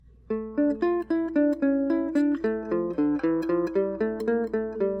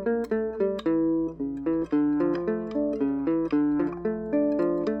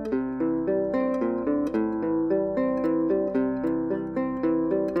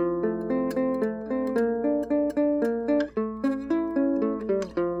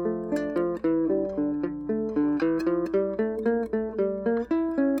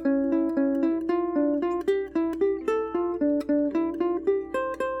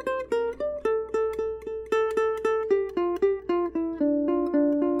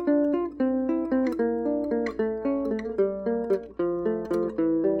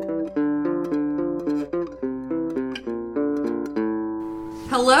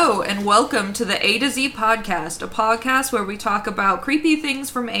Hello, and welcome to the A to Z podcast, a podcast where we talk about creepy things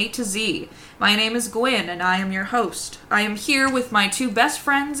from A to Z. My name is Gwen, and I am your host. I am here with my two best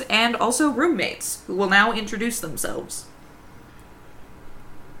friends and also roommates, who will now introduce themselves.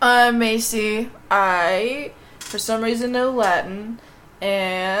 I'm Macy. I, for some reason, know Latin,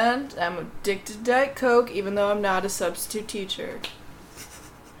 and I'm addicted to Diet Coke, even though I'm not a substitute teacher.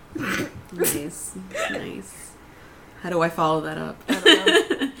 Nice. How do I follow that up? I don't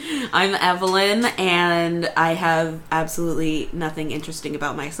know. I'm Evelyn, and I have absolutely nothing interesting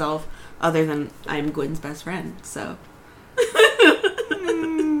about myself other than I'm Gwen's best friend, so.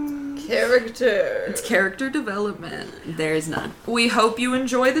 Character. It's character development. There is none. We hope you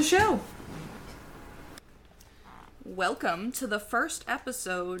enjoy the show. Welcome to the first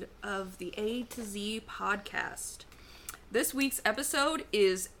episode of the A to Z podcast. This week's episode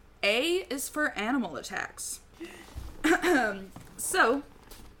is A is for animal attacks. So,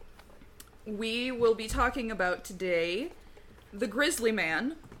 we will be talking about today the Grizzly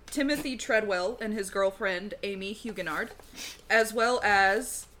Man, Timothy Treadwell and his girlfriend Amy Huguenard, as well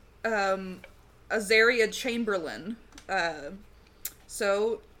as Azaria Chamberlain.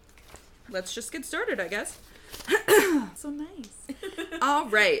 So, let's just get started, I guess. So nice. All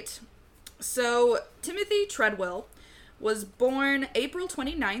right. So, Timothy Treadwell was born April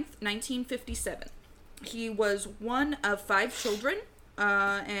 29th, 1957. He was one of 5 children,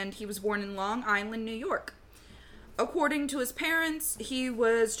 and he was born in Long Island, New York. According to his parents, he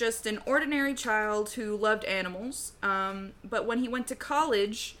was just an ordinary child who loved animals, but when he went to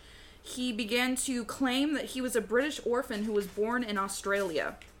college, he began to claim that he was a British orphan who was born in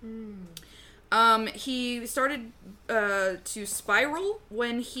Australia. He started to spiral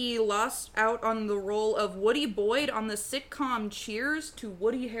when he lost out on the role of Woody Boyd on the sitcom Cheers to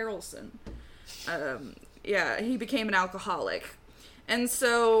Woody Harrelson. He became an alcoholic. And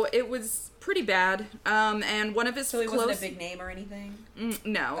so it was pretty bad. And one of his So he wasn't a big name or anything?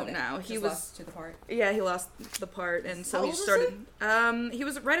 No. He was lost to the part. Yeah, he lost the part, and so How he old was started. He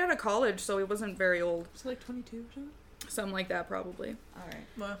was right out of college, so he wasn't very old. It's like 22 or something? Something like that, probably. Alright.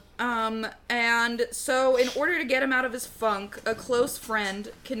 Well, And so in order to get him out of his funk, a close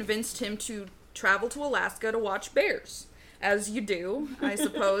friend convinced him to travel to Alaska to watch bears. As you do, I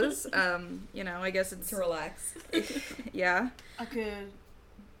suppose. I guess it's... To relax. Yeah. I could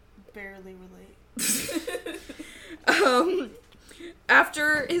barely relate.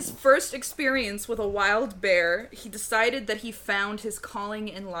 After his first experience with a wild bear, he decided that he found his calling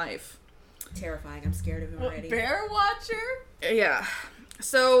in life. Terrifying. I'm scared of him already. Bear watcher? Yeah.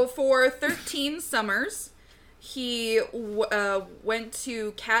 So for 13 summers, he went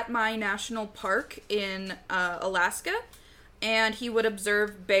to Katmai National Park in Alaska, and he would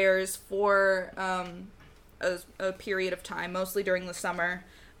observe bears for a period of time, mostly during the summer.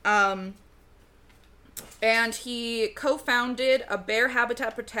 And he co-founded a bear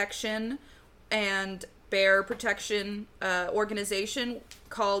habitat protection and bear protection organization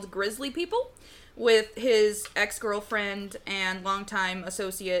called Grizzly People with his ex-girlfriend and longtime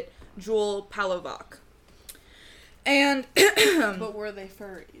associate Jewel Palovac. And But were they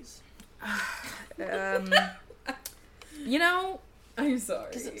furries? I'm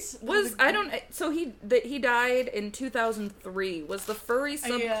sorry. He died in 2003. Was the furry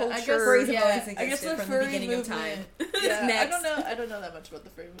subculture? I guess, Furries have always I guess existed the from the furry beginning of movement. time. Yeah, Next. I don't know that much about the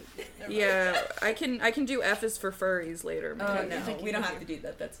furry movement. Never mind. Yeah, I can do F is for furries later. Oh, maybe. no. Thank you, We don't thank have you. to do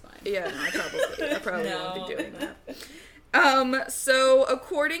that. That's fine. Yeah, no, I probably No. won't be doing that. So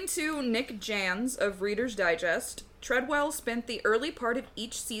according to Nick Jans of Reader's Digest, Treadwell spent the early part of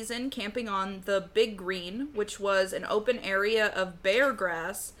each season camping on the Big Green, which was an open area of bear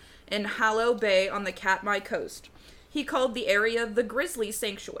grass in Hallow Bay on the Katmai coast. He called the area the Grizzly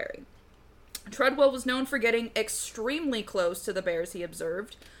Sanctuary. Treadwell was known for getting extremely close to the bears he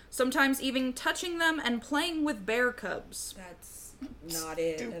observed, sometimes even touching them and playing with bear cubs. That's not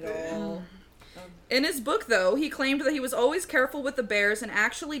it at all. In his book, though, he claimed that he was always careful with the bears and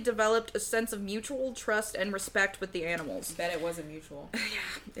actually developed a sense of mutual trust and respect with the animals. Bet it wasn't mutual.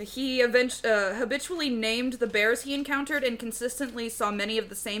 He habitually named the bears he encountered and consistently saw many of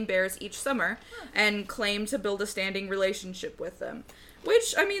the same bears each summer and claimed to build a standing relationship with them.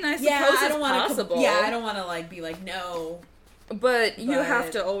 Which, I mean, I suppose is possible. I don't want to be like, no. But you But-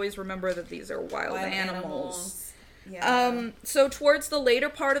 have to always remember that these are wild animals. Yeah. So towards the later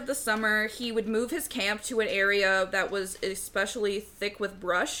part of the summer, he would move his camp to an area that was especially thick with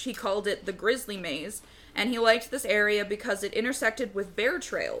brush. He called it the Grizzly Maze, and he liked this area because it intersected with bear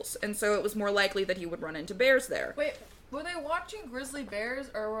trails, and so it was more likely that he would run into bears there. Wait, were they watching grizzly bears,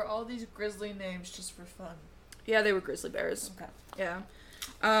 or were all these grizzly names just for fun? Yeah, they were grizzly bears. Okay. Yeah.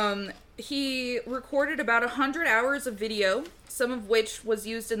 He recorded about 100 hours of video, some of which was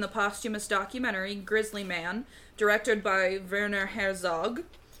used in the posthumous documentary Grizzly Man, directed by Werner Herzog.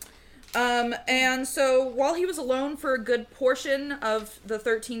 And so while he was alone for a good portion of the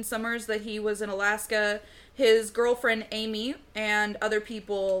 13 summers that he was in Alaska, his girlfriend Amy and other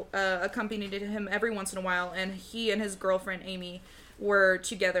people accompanied him every once in a while, and he and his girlfriend Amy were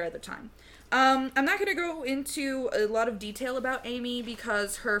together at the time. I'm not going to go into a lot of detail about Amy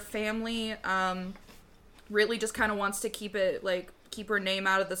because her family really just kind of wants to keep her name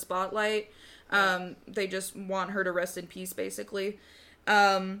out of the spotlight. They just want her to rest in peace, basically.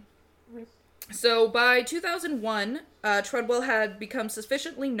 So by 2001, Treadwell had become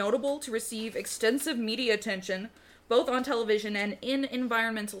sufficiently notable to receive extensive media attention, both on television and in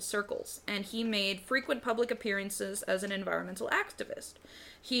environmental circles, and he made frequent public appearances as an environmental activist.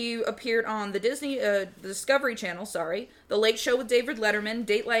 He appeared on the Discovery Channel, The Late Show with David Letterman,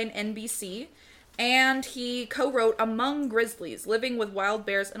 Dateline NBC, and he co-wrote Among Grizzlies, Living with Wild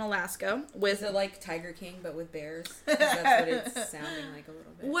Bears in Alaska, with... Is it like Tiger King, but with bears? 'Cause that's what it's sounding like a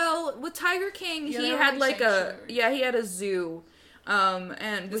little bit. Well, with Tiger King, Yeah, he they're had like sanctuary. he had a zoo,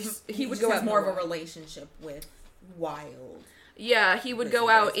 and he would just go has out more of in a the wild. relationship with wild. Yeah, he would go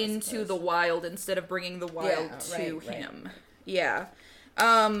Grizzly out bears, I into suppose. the wild instead of bringing the wild Yeah, to right. him. Yeah.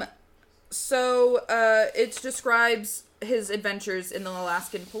 So it describes his adventures in the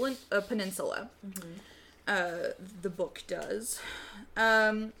Alaskan peninsula. The book does.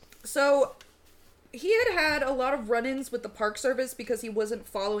 So he had a lot of run-ins with the Park Service because he wasn't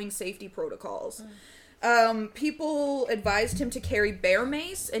following safety protocols. People advised him to carry bear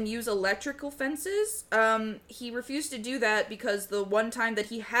mace and use electrical fences. He refused to do that because the one time that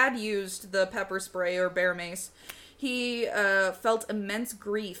he had used the pepper spray or bear mace, he felt immense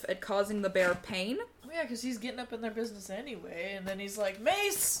grief at causing the bear pain. Yeah, because he's getting up in their business anyway, and then he's like,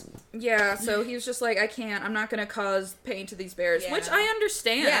 Mace! Yeah, so he was just like, I'm not gonna cause pain to these bears, which Yeah. I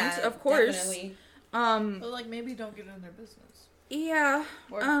understand, Yeah, of course. definitely. But, like, maybe don't get in their business. Yeah.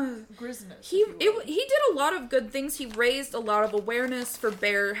 Or grizness. He did a lot of good things. He raised a lot of awareness for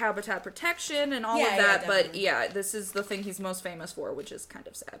bear habitat protection and all Yeah, of yeah, that. But definitely. yeah, this is the thing he's most famous for, which is kind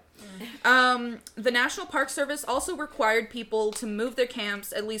of sad. The National Park Service also required people to move their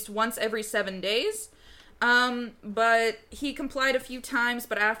camps at least once every 7 days. But he complied a few times,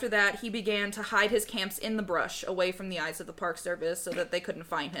 but after that he began to hide his camps in the brush away from the eyes of the Park Service so that they couldn't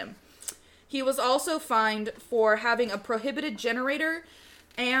find him. He was also fined for having a prohibited generator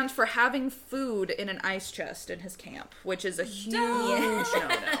and for having food in an ice chest in his camp, which is a huge no-no.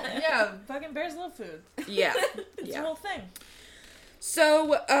 Yeah, fucking bears love food. Yeah. It's a whole thing.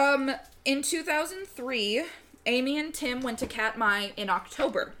 So, in 2003, Amy and Tim went to Katmai in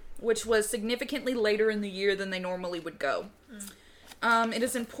October, which was significantly later in the year than they normally would go. It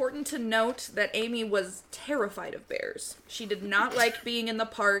is important to note that Amy was terrified of bears. She did not like being in the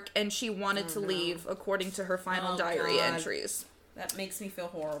park, and she wanted to leave, according to her final diary God. entries. That makes me feel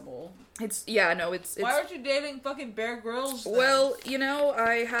horrible. It's Why aren't you dating fucking Bear Grylls? then? well,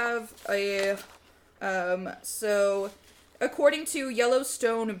 I have a, so, according to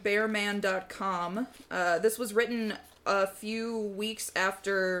YellowstoneBearman.com, this was written a few weeks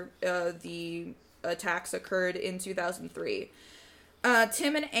after the attacks occurred in 2003.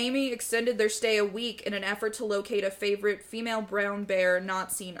 Tim and Amy extended their stay a week in an effort to locate a favorite female brown bear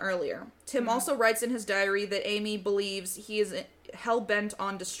not seen earlier. Tim also writes in his diary that Amy believes he is hell-bent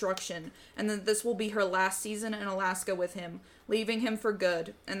on destruction, and that this will be her last season in Alaska with him, leaving him for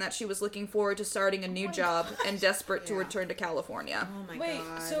good, and that she was looking forward to starting a new job and desperate to return to California. Oh my Wait,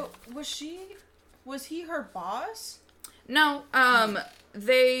 god. so was he her boss? No,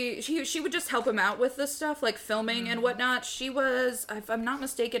 she would just help him out with this stuff, like filming and whatnot. She was, if I'm not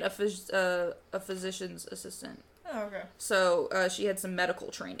mistaken, a physician's assistant. Oh, okay. So, she had some medical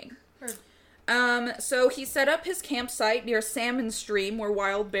training. Heard. So he set up his campsite near Salmon Stream, where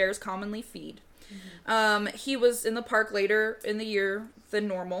wild bears commonly feed. He was in the park later in the year than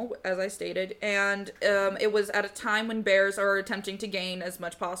normal, as I stated, and it was at a time when bears are attempting to gain as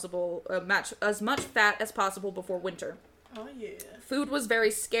much fat as possible before winter. Oh, yeah. Food was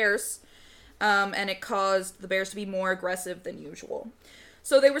very scarce, and it caused the bears to be more aggressive than usual.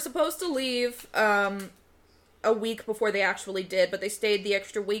 So they were supposed to leave a week before they actually did, but they stayed the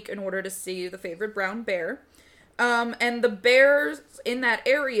extra week in order to see the favorite brown bear. And the bears in that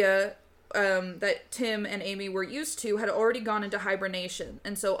area that Tim and Amy were used to had already gone into hibernation,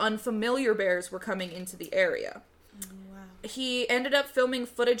 and so unfamiliar bears were coming into the area. He ended up filming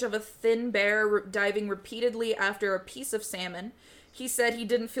footage of a thin bear diving repeatedly after a piece of salmon. He said he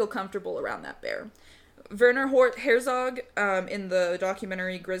didn't feel comfortable around that bear. Werner Herzog, in the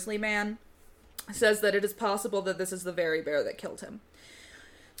documentary Grizzly Man, says that it is possible that this is the very bear that killed him.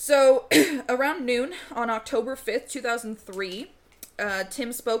 So, around noon on October 5th, 2003,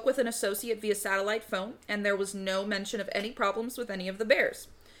 Tim spoke with an associate via satellite phone, and there was no mention of any problems with any of the bears.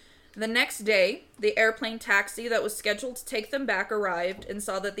 The next day, the airplane taxi that was scheduled to take them back arrived and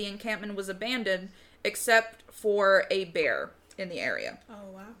saw that the encampment was abandoned, except for a bear in the area.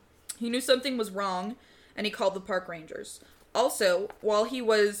 Oh, wow. He knew something was wrong, and he called the park rangers. Also, while he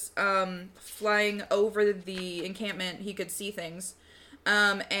was flying over the encampment, he could see things.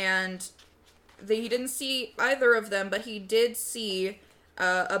 And he didn't see either of them, but he did see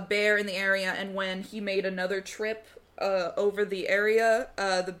a bear in the area, and when he made another trip over the area,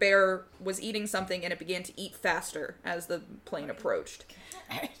 the bear was eating something, and it began to eat faster as the plane approached.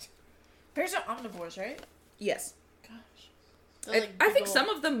 Bears are omnivores, right? Yes. Gosh. I think some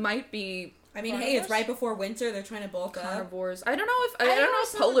of them might be I mean, hey, it's right before winter. They're trying to bulk up. carnivores. I don't know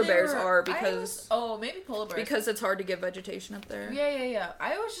if polar bears are because maybe polar bears because it's hard to get vegetation up there. Yeah.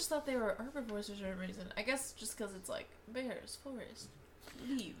 I always just thought they were herbivores for some reason. I guess just because it's like bears, forest,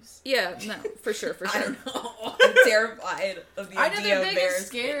 leaves. Yeah, no, for sure. I don't know. I'm terrified of the I know idea they're of big bears. and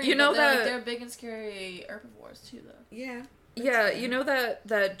scary. You know but they're, that- they're big and scary herbivores too, though. Yeah. Yeah, you know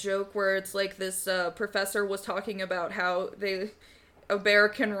that joke where it's like this professor was talking about how a bear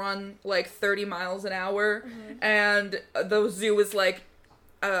can run like 30 miles an hour, and the zoo is like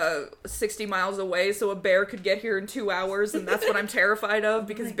 60 miles away, so a bear could get here in 2 hours, and that's what I'm terrified of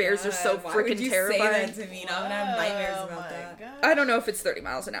because Oh my bears are so God, why would freaking you terrifying. Say that to me? Now I'm gonna have nightmares Oh about my that. God. I don't know if it's 30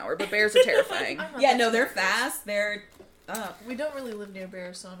 miles an hour, but bears are terrifying. I'm not Yeah, that no, they're concerned. fast. They're. We don't really live near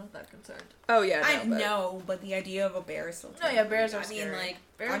bears, so I'm not that concerned. Oh yeah, I no, but know, but the idea of a bear is still. No, yeah, bears terrifying. are I mean, scary. like,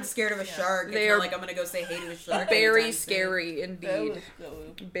 Bears- I'm scared of a yeah. shark. They It's are not like I'm gonna go say hey to a shark. very anytime soon. scary indeed. Go.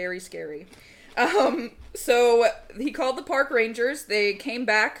 Very scary. So he called the park rangers. They came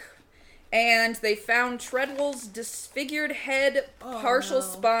back, and they found Treadwell's disfigured head, partial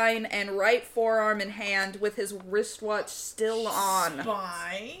spine, and right forearm and hand with his wristwatch still on.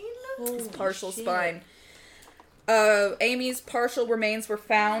 Spine? His partial spine. Amy's partial remains were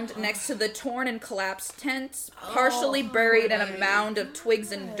found next to the torn and collapsed tent, partially buried in a mound of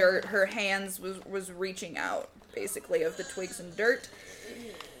twigs and dirt. Her hands was reaching out, basically, of the twigs and dirt.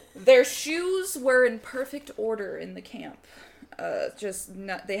 Their shoes were in perfect order in the camp.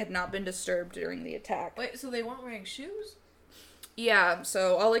 They had not been disturbed during the attack. Wait, so they weren't wearing shoes? Yeah,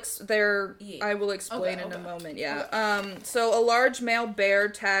 so I will explain in a Okay. moment, yeah. So a large male bear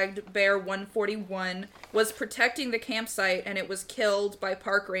tagged Bear 141 was protecting the campsite, and it was killed by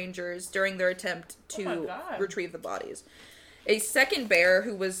park rangers during their attempt Oh my to God. retrieve the bodies. A second bear,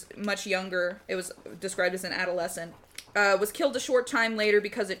 who was much younger, it was described as an adolescent, was killed a short time later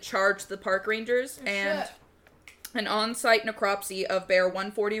because it charged the park rangers, and Shit. an on-site necropsy of Bear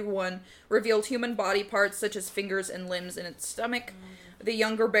 141 revealed human body parts such as fingers and limbs in its stomach. The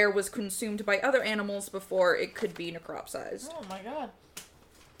younger bear was consumed by other animals before it could be necropsized. Oh my God.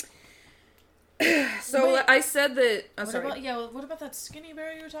 So Wait. I said that... What about that skinny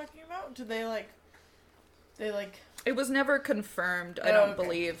bear you were talking about? Did they like... It was never confirmed, I Oh, don't okay.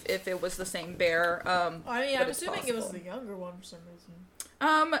 believe, if it was the same bear. I mean, but I'm it's assuming it was possible. the younger one for some reason.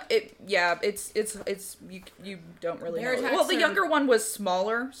 It's you don't really Bear know. attacks Well, the are- younger one was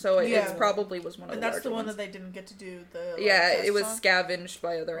smaller, so it Yeah. probably was one of And the that's larger the one ones. that they didn't get to do the... Yeah, it tests was on? scavenged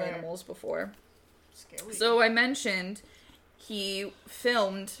by other Right. animals before. Scary. So I mentioned he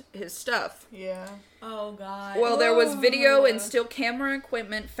filmed his stuff. Yeah. Oh God. Well, there was video and still camera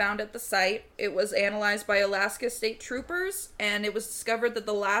equipment found at the site. It was analyzed by Alaska State Troopers, and it was discovered that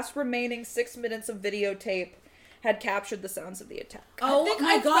the last remaining 6 minutes of videotape had captured the sounds of the attack. Oh think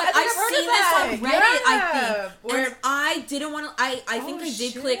my I've- God! I think I've I've heard seen of this that. on Reddit. I Yeah. think, Where- and I didn't want to. I think Oh, I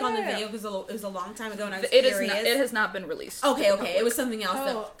did click on the shit. video because it was a long time ago, and I was It is curious. not, it has not been released. Okay, it was something else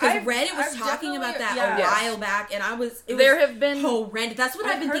Oh, because I've- Reddit was I've talking about that definitely- a yeah. while back, and There have been horrendous. That's what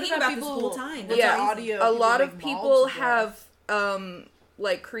I've been heard thinking about about this people whole time. with Yeah, the audio. a lot make of molds people of that. have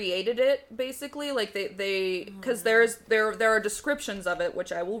like created it basically, like they because there are descriptions of it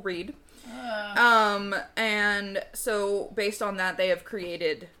which I will read. And so based on that, they have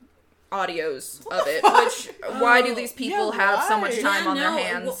created audios of it. Which why do these people Yeah, have so much why? time Yeah, on their no,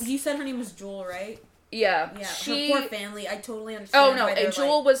 hands? well, you said her name was Jewel, right? Yeah, Yeah, she. her poor family. I totally understand. Oh no, why they're and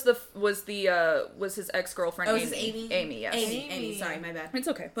Jewel like, was his ex-girlfriend. Oh, Amy. is this Amy? Amy, yes. Amy. Sorry, my bad. It's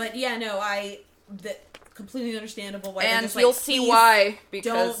okay. But yeah, no, completely understandable why. they're And just you'll like, see "Please why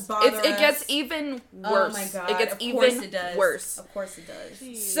because don't bother it gets us." even Oh worse. my God! It gets of course even it does. worse. Of course it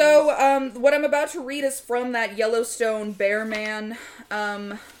does. So, what I'm about to read is from that Yellowstone Bear Man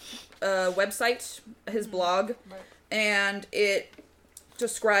website, his blog, and it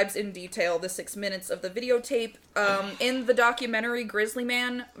describes in detail the 6 minutes of the videotape. In the documentary Grizzly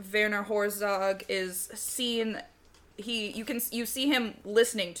Man, Werner Herzog is seen. You see him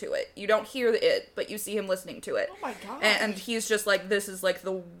listening to it. You don't hear it, but you see him listening to it. Oh my god! And he's just like, this is like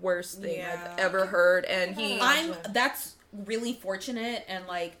the worst thing I've ever heard. And that's really fortunate and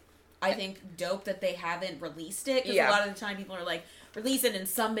like I think dope that they haven't released it because Yeah. a lot of the time people are like release it and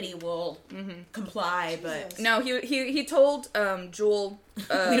somebody will comply, but no, he told Jewel.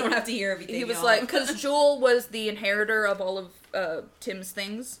 we don't have to hear everything. He was y'all. like, because Jewel was the inheritor of all of Tim's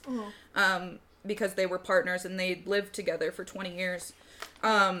things, because they were partners and they lived together for 20 years.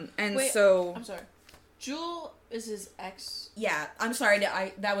 And Wait, so I'm sorry. Jewel is his ex. Yeah, I'm sorry.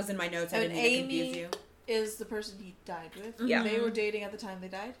 That was in my notes. I And didn't mean to confuse Amy you. is the person he died with. Yeah. They were dating at the time they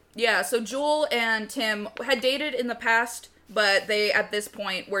died. yeah, so Jewel and Tim had dated in the past, but they at this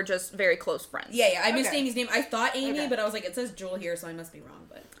point were just very close friends. Yeah, I missed Okay. Amy's name. I thought Amy, Okay. but I was like, it says Jewel here, so I must be wrong.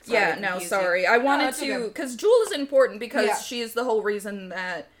 But Yeah, to no, confuse sorry. you. I wanted that's to, okay. because Jewel is important because Yeah. she is the whole reason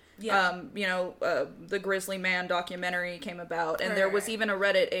that, Yeah. the Grizzly Man documentary came about, and there was Right. even a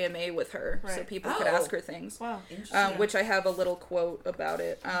Reddit AMA with her, so Right. people could Oh. ask her things. Wow. Interesting. Which I have a little quote about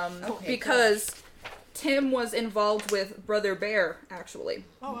it. Okay, Because Tim was involved with Brother Bear, actually.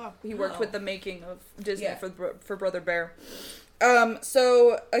 Oh wow. He worked Oh. with the making of Disney Yeah. for Brother Bear.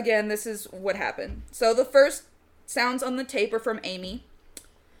 So, again, this is what happened. So, the first sounds on the tape are from Amy.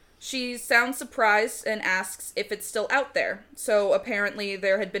 She sounds surprised and asks if it's still out there. So, apparently,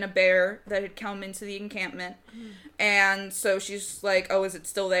 there had been a bear that had come into the encampment. And so she's like, oh, is it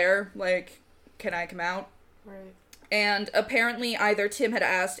still there? Like, can I come out? Right. And apparently either Tim had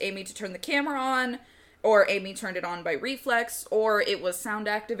asked Amy to turn the camera on, or Amy turned it on by reflex, or it was sound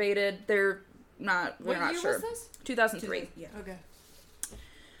activated. We're not sure. Was this? 2003. Yeah. Okay.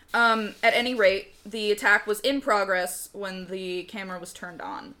 At any rate, the attack was in progress when the camera was turned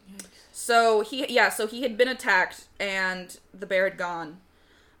on. So he had been attacked and the bear had gone.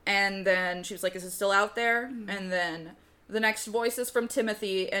 And then she was like, is it still out there? And then the next voice is from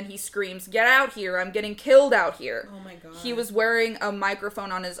Timothy and he screams, get out here, I'm getting killed out here. Oh my god. He was wearing a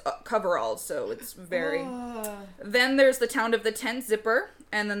microphone on his coveralls, so it's very... Oh. Then there's the sound of the tent zipper,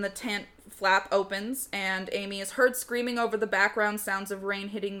 and then the tent flap opens, and Amy is heard screaming over the background sounds of rain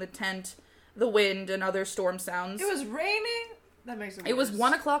hitting the tent, the wind, and other storm sounds. It was raining. That makes it worse. It was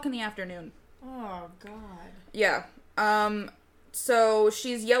 1 o'clock in the afternoon. Oh god. Yeah. So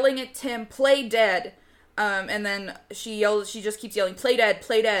she's yelling at Tim, play dead. And then she just keeps yelling, play dead,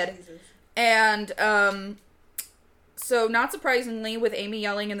 play dead. Jesus. And, so not surprisingly, with Amy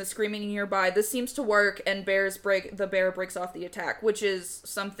yelling and the screaming nearby, this seems to work, and the bear breaks off the attack, which is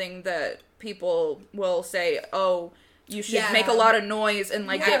something that people will say, oh, you should Yeah. make a lot of noise and,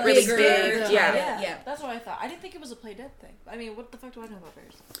 like, Yeah, get really bigger, big. Yeah. Yeah. That's what I thought. I didn't think it was a play dead thing. I mean, what the fuck do I know about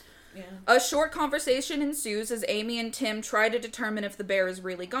bears? Yeah. A short conversation ensues as Amy and Tim try to determine if the bear is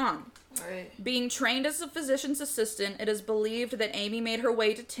really gone. Alright. Being trained as a physician's assistant, it is believed that Amy made her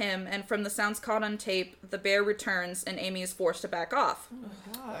way to Tim, and from the sounds caught on tape, the bear returns and Amy is forced to back off. Oh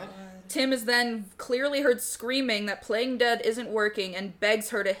my god. Tim is then clearly heard screaming that playing dead isn't working and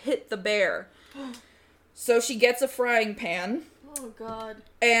begs her to hit the bear. So she gets a frying pan, Oh god.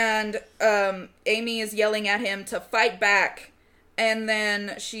 and Amy is yelling at him to fight back. And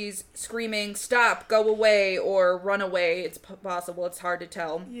then she's screaming, stop, go away, or run away. It's possible, it's hard to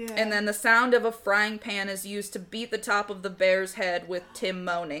tell. Yeah. And then the sound of a frying pan is used to beat the top of the bear's head with Tim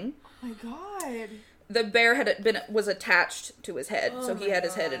moaning. Oh my god. The bear was attached to his head, Oh so he my had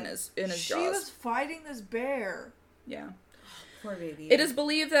his head God. in his She jaws. was fighting this bear. Yeah. Poor baby. It is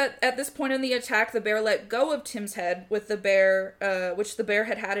believed that at this point in the attack, the bear let go of Tim's head with the bear, which the bear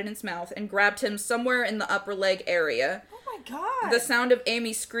had in its mouth, and grabbed him somewhere in the upper leg area. Oh my god. The sound of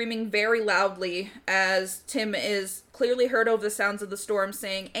Amy screaming very loudly as Tim is clearly heard over the sounds of the storm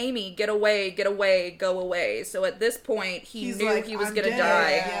saying, Amy, get away, go away. So at this point, he He's knew like, he was "I'm going to dead."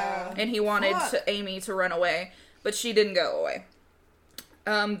 die, Yeah. and he wanted Fuck. Amy to run away, but she didn't go away.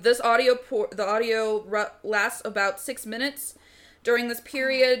 The audio lasts about 6 minutes. During this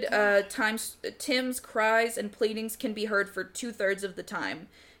period, Tim's cries and pleadings can be heard for 2/3 of the time.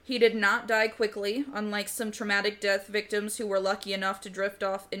 He did not die quickly, unlike some traumatic death victims who were lucky enough to drift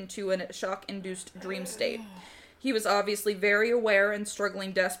off into a shock-induced dream state. He was obviously very aware and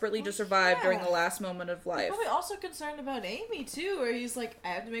struggling desperately to survive during the last moment of life. Probably also concerned about Amy too, where he's like, I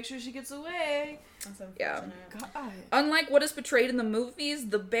have to make sure she gets away. That's Yeah. unfortunate. God. Unlike what is portrayed in the movies,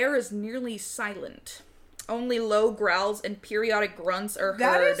 the bear is nearly silent. Only low growls and periodic grunts are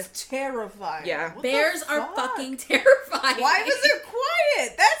That heard. is terrifying. Yeah. What the Bears are fuck? fucking terrifying. Why was it quiet?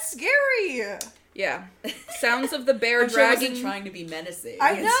 it. That's scary. Yeah. Sounds of the bear I'm sure I wasn't dragging. trying to be menacing.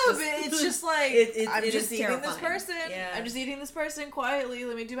 I It's know, just- but it's just like I'm it just is eating this terrifying. person. Yeah. I'm just eating this person quietly.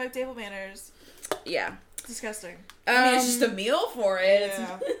 Let me do my table manners. Yeah. It's disgusting. I mean, it's just a meal for it.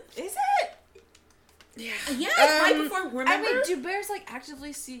 Yeah. Is it? Yeah. Yeah, it's right before. Remember, I mean, do bears like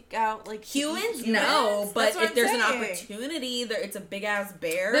actively seek out like to eat humans? humans? No, but That's what if I'm there's an saying. opportunity, it's a big ass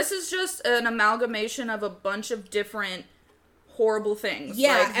bear. This is just an amalgamation of a bunch of different horrible things.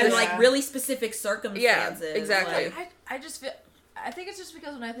 yeah, and this- like really specific circumstances. Yeah, exactly. Like, I just feel. I think it's just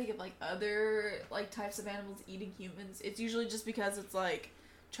because when I think of like other like types of animals eating humans, it's usually just because it's like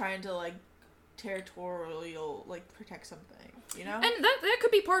trying to like territorial like protect something, you know? And that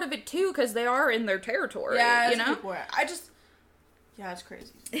could be part of it too, because they are in their territory. yeah, you that's a know. good point. I just. Yeah, it's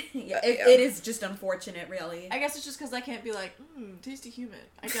crazy. yeah, Yeah. it is just unfortunate, really. I guess it's just because I can't be like, tasty human.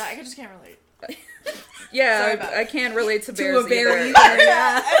 I just can't relate. Sorry Yeah, about I can't relate to bears to a bear either. either.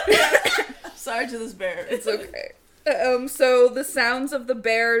 Yeah. Sorry to this bear. It's okay. So the sounds of the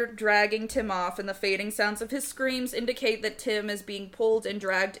bear dragging Tim off and the fading sounds of his screams indicate that Tim is being pulled and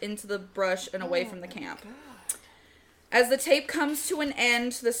dragged into the brush and away from the camp. As the tape comes to an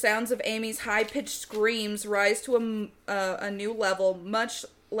end, the sounds of Amy's high-pitched screams rise to a new level, much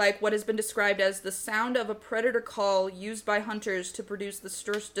like what has been described as the sound of a predator call used by hunters to produce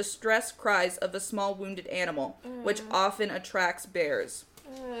the distress cries of a small wounded animal, which often attracts bears.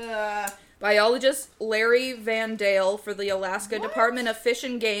 Biologist Larry Van Dale for the Alaska Department of Fish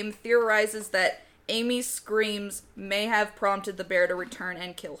and Game theorizes that Amy's screams may have prompted the bear to return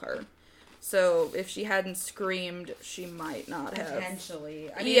and kill her. So if she hadn't screamed, she might not have.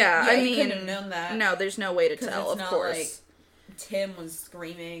 Potentially. I I you couldn't mean, have known that. no, there's no way to 'Cause tell, it's of not course. like Tim was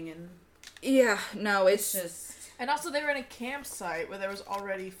screaming and Yeah, no, it's it's just. And also, they were in a campsite where there was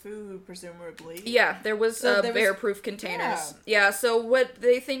already food, presumably. yeah, there was So there was- bear-proof containers. Yeah, so what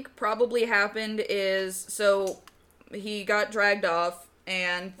they think probably happened is, so he got dragged off,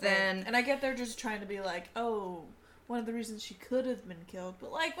 and then And I get they're just trying to be like, oh, one of the reasons she could have been killed.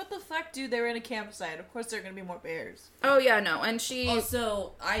 But, like, what the fuck, dude? They were in a campsite. Of course there are going to be more bears. oh yeah, no, and she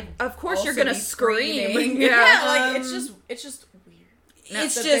Also, of course also you're gonna be scream. screaming. Yeah. like, Um, it's just weird.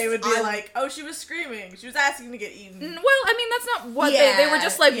 it's That just they would be I'm- like, oh, she was screaming. She was asking to get eaten. Well, I mean, that's not what they were Yeah,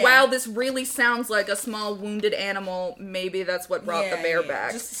 just like, yeah. wow, this really sounds like a small wounded animal. Maybe that's what brought the bear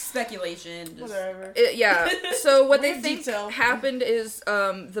back. Just speculation. Just, Whatever. Yeah. So what they Weird think detail. happened is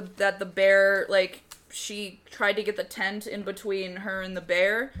that the bear, like, she tried to get the tent in between her and the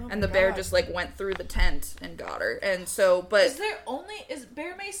bear, Oh and my the bear God. just like went through the tent and got her. And so, but Is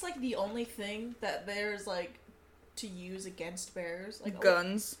bear mace, like, the only thing that there's, like, to use against bears? Like,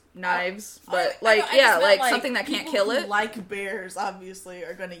 guns, knives, I- but I like know, I yeah, just meant, like something that can't people kill who it. like bears, obviously,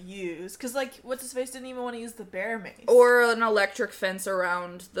 are gonna use. Because, like, what's his face didn't even want to use the bear mace. Or an electric fence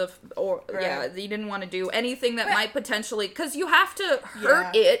around yeah, Right. you didn't want to do anything that might potentially, because you have to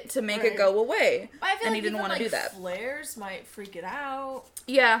hurt Yeah. it to make it Right. go away. But I feel and like he didn't even, want to like, do that. Flares might freak it out.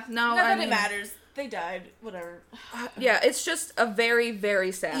 Yeah, no, Not I that mean, it matters. They died. Whatever. yeah, it's just a very,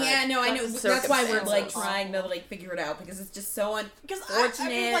 very sad. Yeah, no, I know. That's why we're like circumstances. trying to like figure it out because it's just so Because unfortunate. I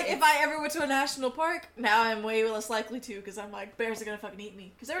mean, like, if I ever went to a national park, now I'm way less likely to, because I'm like, bears are gonna fucking eat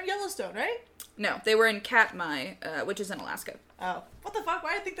me. Because they're in Yellowstone, right? No, they were in Katmai, which is in Alaska. Oh. What the fuck?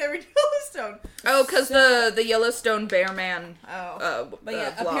 Why did I think they were in Yellowstone? Oh, because the Yellowstone Bear Man. Oh. but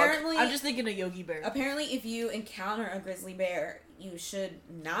yeah, vlog. apparently, I'm just thinking of Yogi Bear. apparently, if you encounter a grizzly bear, you should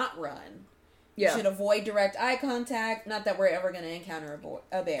not run. Yeah. You should avoid direct eye contact. Not that we're ever going to encounter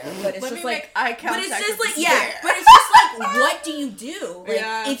a bear, but it's Let just me like. make eye But contact it's just with like, this yeah, bear. but it's just like, what do you do? Like,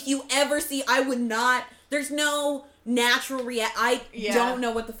 Yeah. if you ever see, I would not, there's no natural I Yeah. don't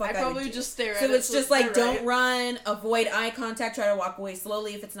know what the fuck I I would probably do. just stare at So it. it's just like, they're don't run, avoid eye contact, try to walk away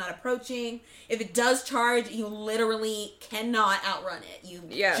slowly if it's not approaching. If it does charge, you literally cannot outrun it. You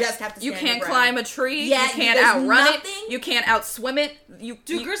Yeah. just have to stand You can't your ground. climb a tree. Yeah, you can't there's outrun nothing. it. You can't outswim it.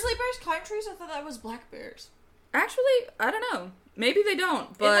 Do grizzly bears climb trees? I thought that was black bears. Actually, I don't know. Maybe they don't, In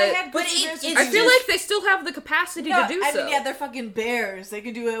my but head, but grizzly it- bears it's are I feel just- like they still have the capacity No, to do I so. mean, yeah, they're fucking bears. They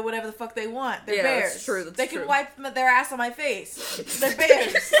can do whatever the fuck they want. They're Yeah, bears. that's true, that's they true. can wipe their ass on my face. They're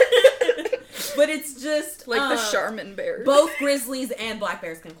bears. But it's just like the Charmin bears. Both grizzlies and black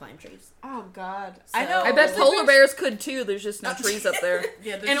bears can climb trees. Oh God, So- I know. I bet grizzly polar bears could too. There's just no trees up there.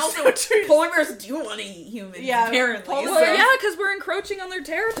 Yeah, And also, polar bears do want to eat humans. Yeah, apparently. polar Well, bears- yeah, because we're encroaching on their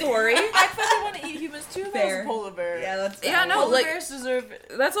territory. I fucking want to eat humans too. If I was Fair. a polar bear. Yeah, that's Yeah, no, Polar like- bears deserve.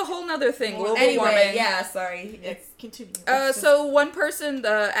 That's a whole nother thing. Well, Global Anyway, warming. yeah, sorry. Yeah, It's continue. So one person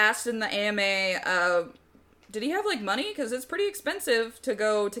asked in the AMA, did he have, like, money? Because it's pretty expensive to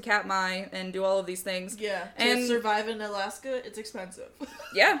go to Katmai and do all of these things. Yeah, And- to survive in Alaska, it's expensive.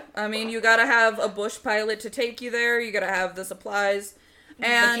 Yeah, I mean, you gotta have a bush pilot to take you there, you gotta have the supplies,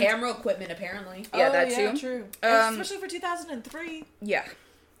 and... the camera equipment, apparently. Yeah, that too. True. Especially for 2003. Yeah.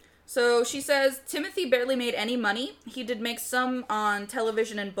 So she says, Timothy barely made any money. He did make some on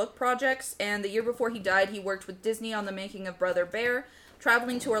television and book projects, and the year before he died, he worked with Disney on the making of Brother Bear,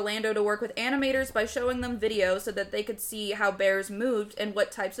 traveling to Orlando to work with animators by showing them videos so that they could see how bears moved and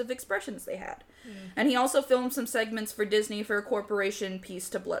what types of expressions they had. And he also filmed some segments for Disney for a corporation piece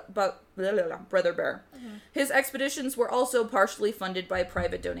to Brother Bear. His expeditions were also partially funded by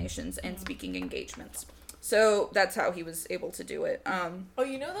private donations and speaking engagements. So that's how he was able to do it. Oh,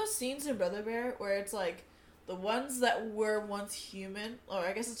 you know those scenes in Brother Bear where it's like the ones that were once human, or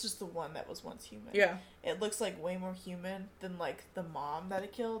I guess it's just the one that was once human. Yeah. It looks like way more human than like the mom that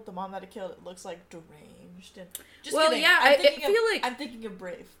it killed. The mom that it killed, it looks like deranged and. Just Well, kidding. yeah, I'm I thinking feel of, like- I'm thinking of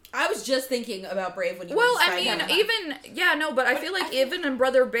Brave. I was just thinking about Brave when you Well, were I describing mean, that. but I feel like even in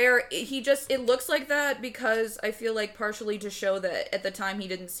Brother Bear, it looks like that because I feel like partially to show that at the time he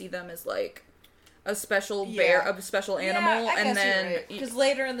didn't see them as like a special bear, a special animal, and then because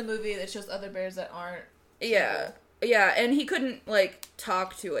later in the movie it shows other bears that aren't. yeah, and he couldn't like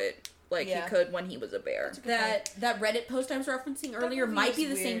talk to it like Yeah. he could when he was a bear. That Reddit post I was referencing earlier movie might be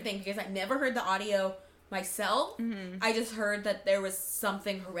is the same weird. thing because I never heard the audio myself. I just heard that there was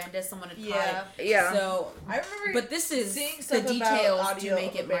something horrendous someone had Yeah. tried. Yeah. So, I remember. but this is seeing the stuff about details audio to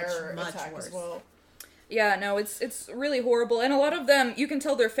make of a it bear much attack worse. as well. Yeah, no, it's really horrible, and a lot of them you can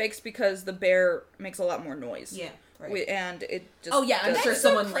tell they're fakes because the bear makes a lot more noise. Yeah, right. And it just Oh, yeah, I'm does- sure It's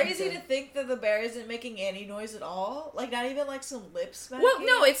someone so crazy liked to it. think that the bear isn't making any noise at all. Like not even like some lip smacking. Well,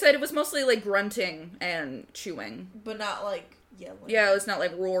 no, it said it was mostly like grunting and chewing. but not like yelling. Yeah, it's not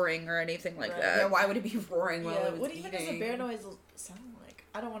like roaring or anything like Right. that. Yeah, why would it be roaring while Yeah. it was What eating? even does a bear noise sound like?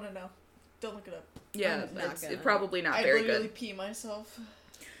 I don't want to know. Don't look it up. Yeah, I'm not it's gonna. probably not I very literally good. pee myself.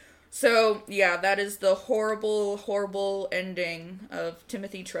 So, yeah, that is the horrible, horrible ending of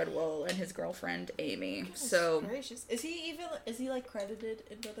Timothy Treadwell and his girlfriend Amy. Goodness So, gracious. Is he like credited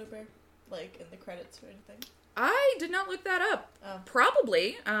in Brother Bear? Like in the credits or anything? I did not look that up. Oh.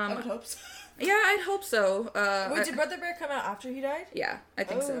 Probably. I would hope so. Yeah, I'd hope so. Wait, did Brother Bear come out after he died? Yeah, I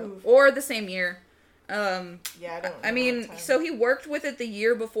think so. Oh. Or the same year. Yeah, I don't know. I mean, what time. so he worked with it the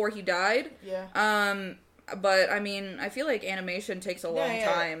year before he died. Yeah. But I mean, I feel like animation takes a long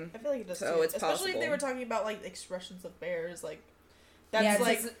time. I feel like it does so too. it's Especially if they possible. were talking about like expressions of bears, like Yeah, that's it's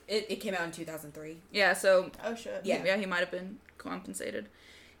like just- it came out in 2003. Yeah, so oh shit. Yeah. he might have been compensated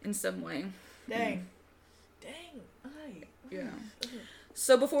in some way. Dang. Dang. Aye. Yeah. Ugh.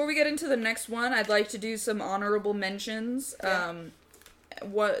 So before we get into the next one, I'd like to do some honorable mentions. Yeah.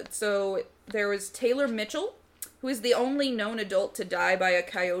 So there was Taylor Mitchell, who is the only known adult to die by a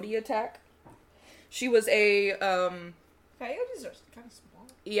coyote attack. She was a Coyotes are kind of small.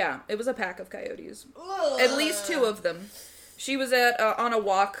 yeah, it was a pack of coyotes. Ugh. At least two of them. She was at on a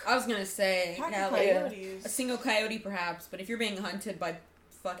walk. I was gonna say, Pack yeah, of like coyotes. a single coyote perhaps, but if you're being hunted by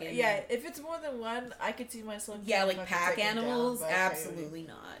fucking Yeah, if it's more than one, I could see myself. yeah, getting like fucking pack taken down animals, by a coyote. absolutely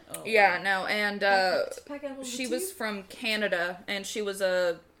not. Oh. Yeah, no, and Pack animals she with was teeth? from Canada, and she was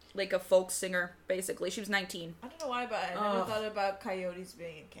a folk singer basically. She was 19. I don't know why, but I never Ugh. thought about coyotes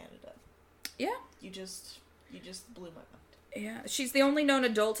being in Canada. Yeah. You just blew my mind. Yeah, she's the only known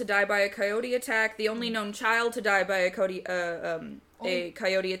adult to die by a coyote attack. The only known child to die by a coyote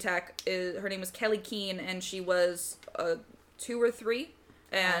attack is her name was Kelly Keene, and she was 2 or 3,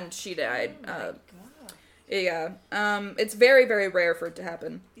 and she died. Oh my god. Yeah, it's very very rare for it to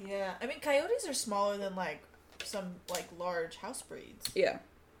happen. Yeah, I mean coyotes are smaller than like some like large house breeds. Yeah,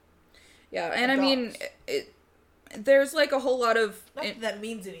 and I Dogs. mean there's like a whole lot of Not that that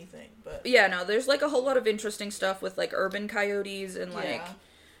means anything, but yeah, no, there's like a whole lot of interesting stuff with like urban coyotes and like yeah.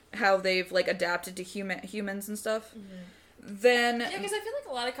 how they've like adapted to humans and stuff. Then Yeah, because I feel like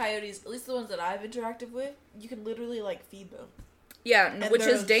a lot of coyotes, at least the ones that I've interacted with, you can literally like feed them. yeah, and which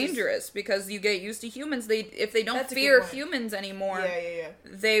they're is just- dangerous because you get used to humans. If they don't That's a good fear point. humans anymore, Yeah.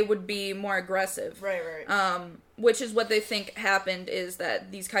 they would be more aggressive. Right. Which is what they think happened is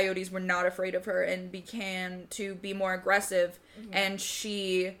that these coyotes were not afraid of her and began to be more aggressive, and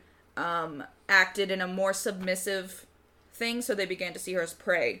she acted in a more submissive thing, so they began to see her as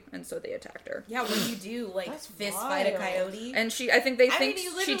prey, and so they attacked her. Yeah, what do you do? Like That's fist fight a wild. coyote? And I think they I think mean,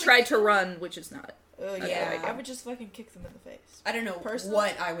 you she literally tried to run, which is not. Oh Yeah. yeah, I would just fucking kick them in the face. I don't know Personally,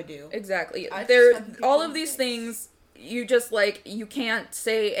 what I would do. Exactly. I just There, fucking kick all them of in these the things, you just like you can't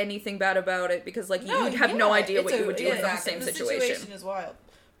say anything bad about it because like you'd have no idea what you would do in the exactly. same The situation. is wild.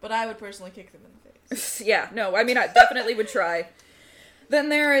 but I would personally kick them in the face. Yeah, no, I mean, I definitely would try. Then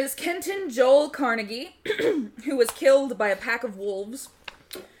there is Kenton Joel Carnegie, who was killed by a pack of wolves.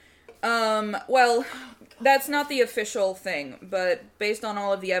 Well, that's not the official thing, but based on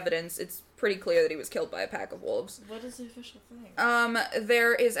all of the evidence, it's pretty clear that he was killed by a pack of wolves. What is the official thing?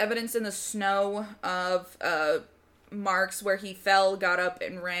 There is evidence in the snow of, marks where he fell, got up,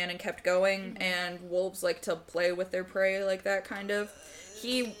 and ran and kept going, and wolves like to play with their prey like that, kind of.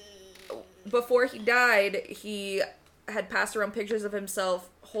 Before he died, he had passed around pictures of himself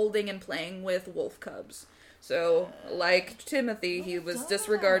holding and playing with wolf cubs. So, like Timothy, he was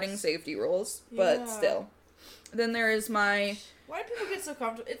disregarding safety rules, but Yeah. still. Then there is my... Why do people get so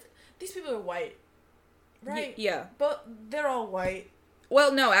comfortable? These people are white, right? Yeah. But they're all white.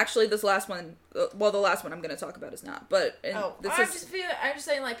 Well, no, actually, this last one... the last one I'm going to talk about is not, but... I'm just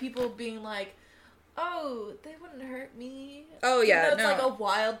saying, like, people being like, oh, they wouldn't hurt me. Oh, yeah, It's no. like a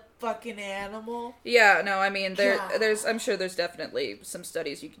wild fucking animal. Yeah, no, I mean, Yeah. I'm sure there's definitely some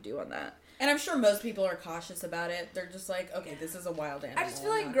studies you could do on that. And I'm sure most people are cautious about it. They're just like, okay, this is a wild animal. I just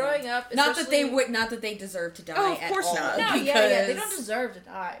feel I'm like not growing gonna- up, Not that they especially- not that they deserve to die. Oh, of at course all, not. No, because yeah, they don't deserve to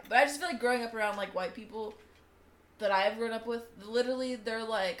die. But I just feel like growing up around, like, white people that I've grown up with, literally, they're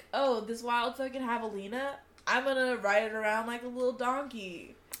like, oh, this wild fucking javelina, I'm gonna ride it around like a little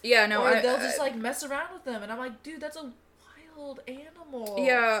donkey. Yeah, no, or they'll just, like, mess around with them. And I'm like, dude, that's a wild animal.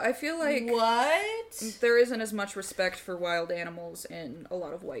 Yeah, I feel like What? there isn't as much respect for wild animals in a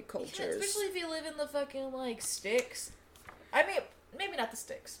lot of white Yeah, cultures. especially if you live in the fucking, like, sticks. I mean, maybe not the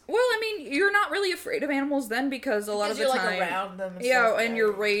sticks. Well, I mean, you're not really afraid of animals then because a lot of the you're, time... like, around them and yeah, stuff, and right?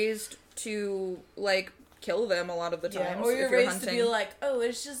 you're raised to, like, kill them a lot of the Yeah, times or you're if you're raised hunting. to be like, oh,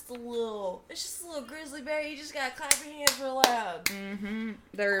 it's just a little grizzly bear. You just gotta clap your hands real loud. Mm-hmm.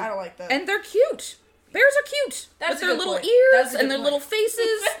 I don't like that. And they're cute. Bears are cute. That's with a their good little point. ears That's a and good their point. little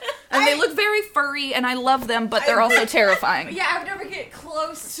faces. And they look very furry, and I love them, but I they're also agree. terrifying. Yeah, I've never get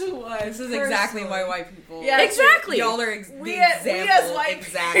close to one. This is exactly why personally. white people. Yeah, Exactly. Y'all are the We example. as white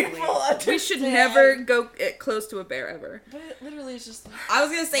exactly. people We should understand. never go close to a bear ever. But it literally, it's just. I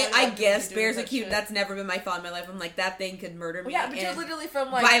was gonna say, White I people guess doing bears are that cute. shit. That's never been my thought in my life. I'm like, that thing could murder me. Yeah, but you're and literally from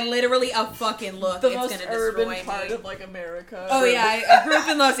like by literally a fucking look, the it's most gonna urban destroy part me. of like America. Oh yeah, I grew up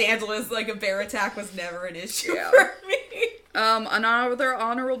in Los Angeles. Like a bear attack was never an issue Yeah. for me. Another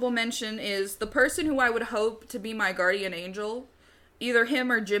honorable mention is the person who I would hope to be my guardian angel, either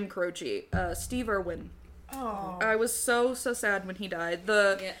him or Jim Croce, Steve Irwin. Oh. I was so sad when he died.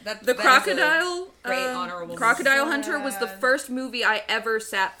 The Yeah, that the is a crocodile great honorable Crocodile mention. Hunter was the Sad. first movie I ever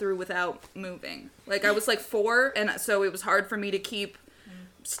sat through without moving. Like I was like 4, and so it was hard for me to keep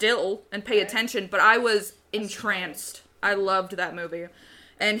still and pay attention, but I was entranced. I loved that movie.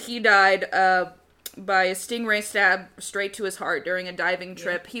 And he died by a stingray stab straight to his heart during a diving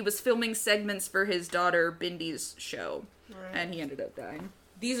trip. He was filming segments for his daughter Bindy's show, Right. and he ended up dying.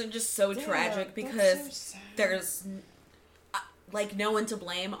 These are just so Yeah, tragic that's because so sad. there's like no one to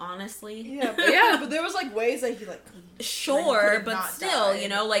blame, honestly. Yeah, but, Yeah. but there was like ways that he like Sure, could've but not still, died. you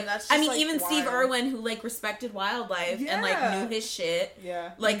know, like And that's I just, mean, like, even Steve wild. Irwin, who like respected wildlife and like Yeah. knew his shit,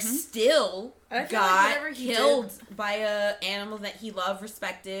 yeah. like still And I feel like got whatever he killed by a animal that he loved,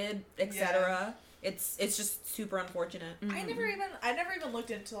 respected, etc. It's just super unfortunate. I never even looked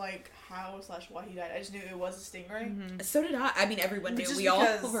into like how/why he died. I just knew it was a stingray. So did I. I mean, everyone knew. Just We all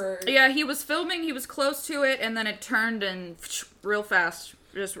because- heard. Yeah, he was filming, he was close to it, and then it turned and real fast,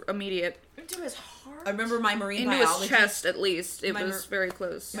 just immediate. Into his heart. I remember my marine Into biology. his chest, at least. It My was very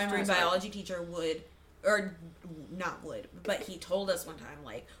close. My marine biology teacher would, or not would, but he told us one time,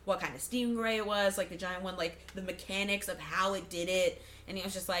 like, what kind of stingray it was, like the giant one, like, the mechanics of how it did it, and he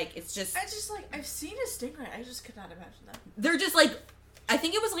was just like, it's just, I just like I've seen a stingray. I just could not imagine that. they're just like, I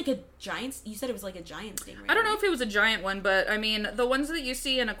think it was like a giant, you said it was like a giant stingray. I don't know if it was a giant one, but I mean, the ones that you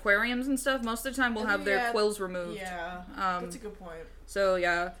see in aquariums and stuff, most of the time will have their Yeah. quills removed. Yeah, Um, that's a good point. So,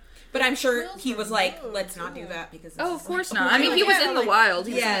 yeah. But I'm sure Quills he was were like, removed, let's not do yeah. that because. Oh, this of is, course like, not. I mean, he was Yeah, in the like, wild.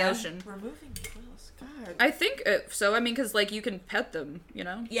 He was in yeah. the ocean. Removing quills. God. I think so. I mean, because, like, you can pet them, you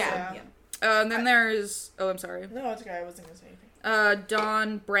know? Yeah, Yeah. yeah. And then there's... Oh, I'm sorry. No, it's okay. I wasn't gonna say anything.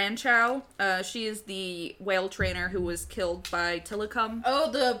 Dawn Branchow. She is the whale trainer who was killed by Tilikum. Oh,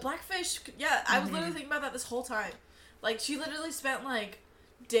 the blackfish. Yeah, I was literally thinking about that this whole time. Like, she literally spent like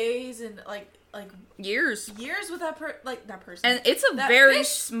days and like Years. years with that that person. And it's a That very fish-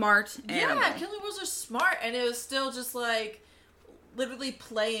 smart animal. yeah, killer whales are smart, and it was still just like literally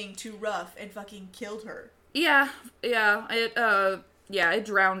playing too rough and fucking killed her. Yeah. It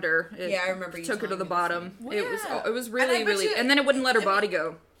drowned her. It Yeah, I remember you took her to telling the me this bottom. one. It was Yeah. it was And really I bet really you- and then it wouldn't let her I body mean-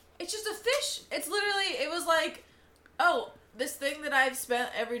 go. It's just a fish. It's literally. It was like, oh, this thing that I've spent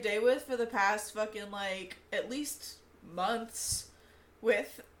every day with for the past fucking, like, at least months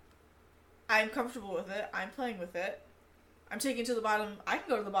with, I'm comfortable with it. I'm playing with it. I'm taking it to the bottom. I can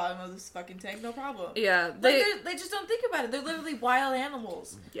go to the bottom of this fucking tank, no problem. Yeah, They just don't think about it. They're literally wild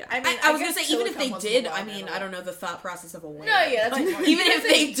animals. Yeah. I mean, I was gonna guess say, even if they silicone was a did, wild I mean, animal. I don't know the thought process of a whale. No, yeah, that's Like, a point. even if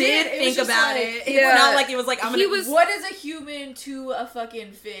they did it was think just about like- it, Yeah. it's not like it was like, I'm He gonna... was- What is a human to a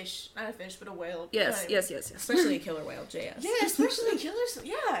fucking fish? Not a fish, but a whale. You know Yes, what I mean? yes. Especially a killer whale, JS. Yeah, especially killers.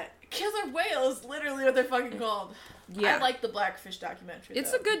 Yeah, killer whales, literally what they're fucking called. Yeah. I like the Blackfish documentary.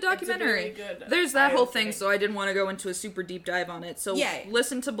 It's though. a good documentary. It's a very good There's that whole thing, eye-opening. so I didn't want to go into a super deep dive on it. So Yeah.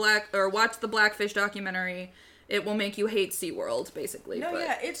 listen to watch the Blackfish documentary. It will make you hate SeaWorld, basically. No, but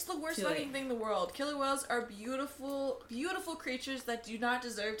yeah, it's the worst Too late. fucking thing in the world. Killer whales are beautiful, beautiful creatures that do not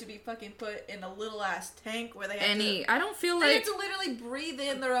deserve to be fucking put in a little ass tank where they have to. I don't feel They like have to literally breathe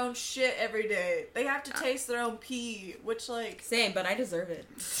in their own shit every day. They have to taste their own pee, which like Same, but I deserve it.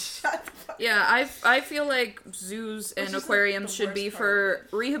 shut the fuck. yeah, I feel like zoos and Which is, like, aquariums the should be worst for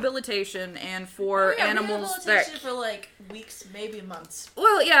rehabilitation and for Oh, yeah, animals that rehabilitation for like weeks, maybe months.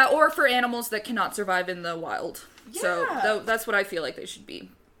 well, yeah, or for animals that cannot survive in the wild. So Yeah. that's what I feel like they should be,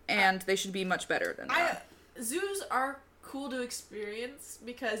 and they should be much better than that. Zoos are cool to experience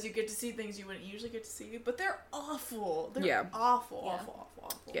because you get to see things you wouldn't usually get to see, but they're awful. They're Yeah. awful, Yeah.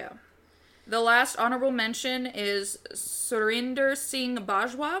 awful. Yeah. The last honorable mention is Surinder Singh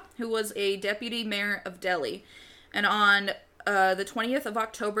Bajwa, who was a deputy mayor of Delhi. And on the 20th of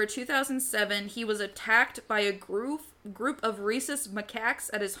October 2007, he was attacked by a group of rhesus macaques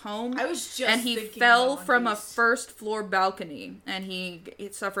at his home. I was just and he thinking fell about from a monkeys. first floor balcony, and he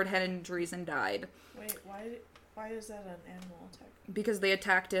suffered head injuries and died Wait, why is that an animal attack? because they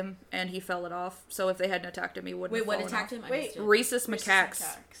attacked him and he fell it off. So if they hadn't attacked him, he wouldn't Wait, have what fallen attacked off. him? I Wait. missed it. Rhesus Rhesus macaques.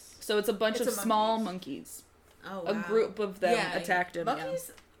 macaques. So it's a bunch It's of a small monkeys. monkeys. Oh, A wow. group of them Yeah, attacked him. Yeah.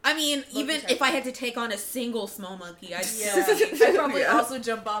 Monkeys? I mean, even Monkey if I had to take on a single small monkey, I'd Yeah. still I'd probably Yeah. also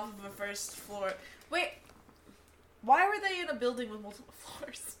jump off of a first floor. Wait, why were they in a building with multiple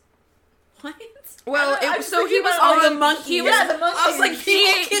floors? What? Well, I was so he thinking was about on the monkeys. He was, Yeah, the monkeys. I was like, people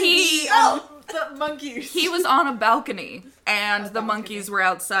He- can he- be. Oh, the monkeys. he was on a balcony, and A the balcony. monkeys were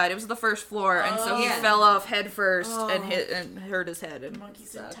outside. It was the first floor, and so he Oh. fell off head first Oh. and hurt his head. The And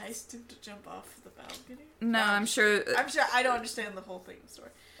monkeys sucked. enticed him to jump off the balcony. No, I'm sure. I'm sure I don't understand the whole thing. Story.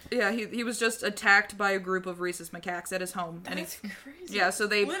 Yeah, he was just attacked by a group of rhesus macaques at his home, and That's crazy. yeah, so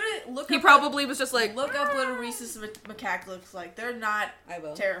they Literally, look. he up probably was just like, look up what a rhesus macaque looks like. They're not I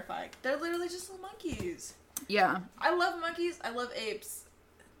will. terrifying. They're literally just little monkeys. yeah, I love monkeys. I love apes.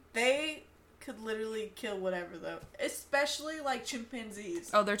 They could literally kill whatever though, especially like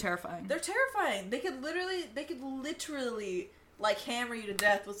chimpanzees. oh, they're terrifying. They're terrifying. They could literally like hammer you to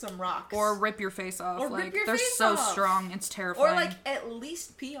death with some rocks, Or rip your face off. Or like rip your they're face so off. strong, it's terrifying. or like at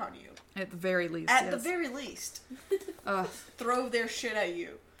least pee on you. at the very least. At yes. the very least, Ugh. throw their shit at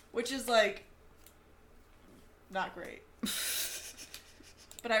you, which is like not great.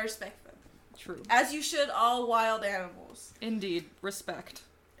 But I respect them, True. as you should all wild animals. Indeed, respect.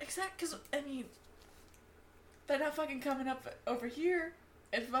 Exact, because I mean, they're not fucking coming up over here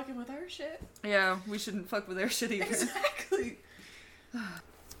and fucking with our shit. Yeah, we shouldn't fuck with their shit either. Exactly.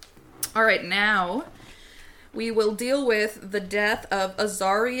 All right, now we will deal with the death of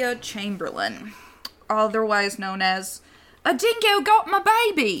Azaria Chamberlain, otherwise known as "A dingo got my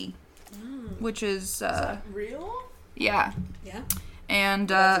baby," which is Real? yeah, Yeah. and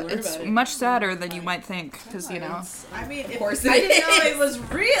Glad to learn it's about it. much sadder than you might think, because you know. I mean, if course I it didn't know is. it was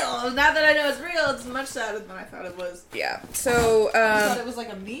real. Now that I know it's real, it's much sadder than I thought it was. Yeah. So I thought it was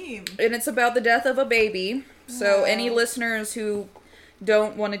like a meme. and it's about the death of a baby. So any Wow. listeners who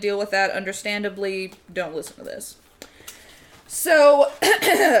don't want to deal with that, understandably, don't listen to this. So,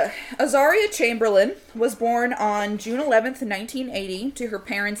 Azaria Chamberlain was born on June 11th, 1980, to her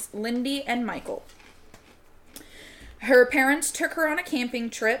parents Lindy and Michael. Her parents took her on a camping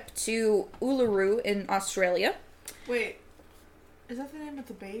trip to Uluru in Australia. Wait, is that the name of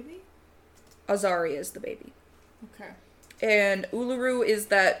the baby? Azaria is the baby. Okay. And Uluru is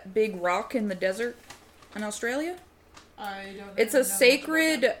that big rock in the desert in Australia. I don't. It's a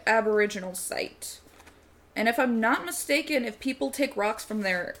sacred Aboriginal site. And if I'm not mistaken, if people take rocks from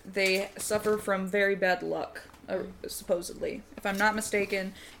there, they suffer from very bad luck, supposedly. If I'm not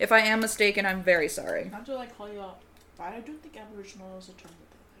mistaken. If I am mistaken, I'm very sorry. Not to like call you out, but I don't think Aboriginal is a term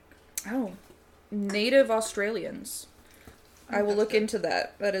that they like. Oh. Native Australians. I will That's look good. into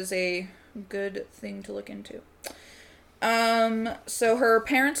that. That is a good thing to look into. So her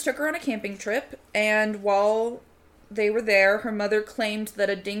parents took her on a camping trip, and while they were there, her mother claimed that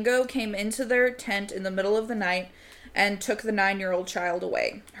a dingo came into their tent in the middle of the night and took the 9-year-old child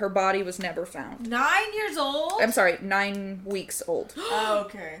away. Her body was never found. 9 years old? I'm sorry, 9 weeks old. Oh,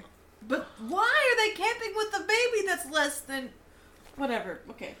 okay. But why are they camping with a baby that's less than... Whatever.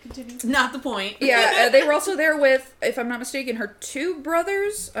 Okay, continue. Not the point. Yeah, they were also there with, if I'm not mistaken, her 2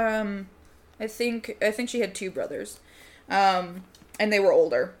 brothers. I think she had 2 brothers. And they were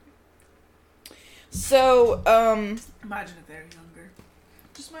older. So, Imagine if they're younger.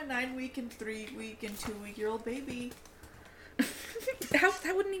 Just my 9-week and 3-week and 2-week-year-old baby.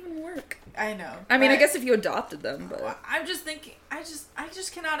 that wouldn't even work. I know. I mean, I guess if you adopted them, but... I'm just thinking, I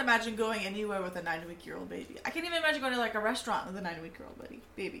just cannot imagine going anywhere with a 9-week-year-old baby. I can't even imagine going to like a restaurant with a 9-week-year-old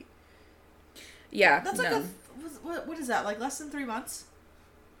baby. Yeah, That's like what is that, like less than 3 months?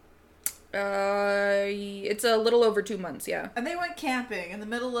 It's a little over 2 months, yeah. And they went camping in the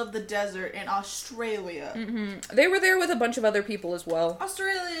middle of the desert in Australia. Mm-hmm. They were there with a bunch of other people as well.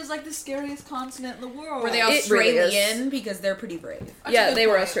 Australia is like the scariest continent in the world. Were they It really is. Australian? Because they're pretty brave. That's a Yeah, good they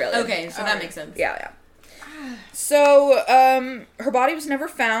were point. Australian. Okay, so that Alright. makes sense. Yeah. So, her body was never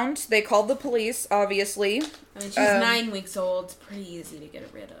found. They called the police, obviously. I mean, she's 9 weeks old. It's pretty easy to get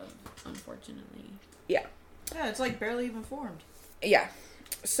rid of, unfortunately. Yeah, it's like barely even formed. Yeah.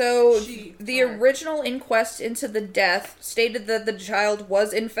 So, She- the alright. original inquest into the death stated that the child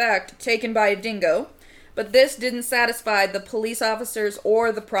was, in fact, taken by a dingo, but this didn't satisfy the police officers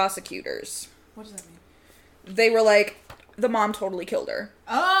or the prosecutors. What does that mean? They were like, the mom totally killed her.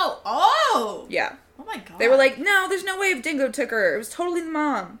 Oh! Yeah. Oh my god. They were like, no, there's no way if dingo took her. It was totally the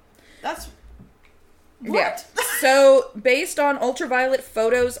mom. That's... Yeah. What? So, based on ultraviolet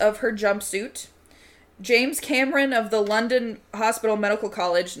photos of her jumpsuit, James Cameron of the London Hospital Medical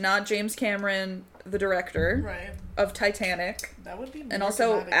College, not James Cameron, the director Right. of Titanic, That would be more and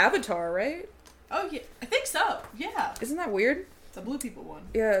also dramatic. Avatar, right? Oh, yeah. I think so. Yeah. Isn't that weird? It's a blue people one.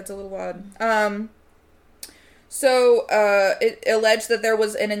 Yeah, it's a little odd. So, it alleged that there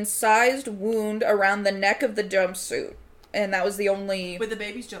was an incised wound around the neck of the jumpsuit, and that was the only... With the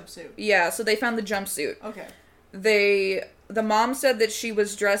baby's jumpsuit. Yeah, so they found the jumpsuit. Okay. The mom said that she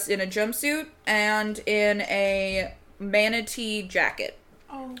was dressed in a jumpsuit and in a manatee jacket.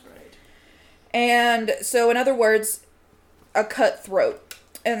 Oh, right. And so, in other words, a cut throat.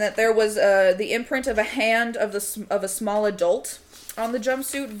 And that there was the imprint of a hand of a small adult on the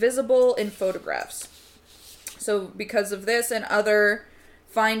jumpsuit visible in photographs. So, because of this and other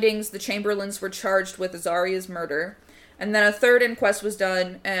findings, the Chamberlains were charged with Azaria's murder. And then a third inquest was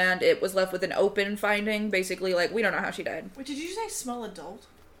done, and it was left with an open finding. Basically, like, we don't know how she died. Wait, did you say small adult?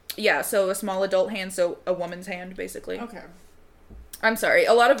 Yeah, so a small adult hand, so a woman's hand, basically. Okay. I'm sorry.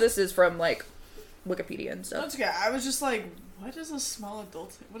 A lot of this is from, like, Wikipedia and stuff. That's okay. I was just like, what is a small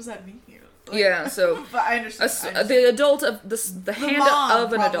adult? What does that mean here? Like, Yeah, so... But I understand. I understand. The adult of... The hand mom,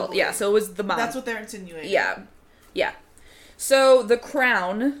 of an adult. probably. Yeah, so it was the mom. That's what they're insinuating. Yeah. Yeah. So, the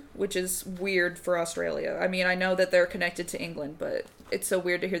Crown, which is weird for Australia. I mean, I know that they're connected to England, but it's so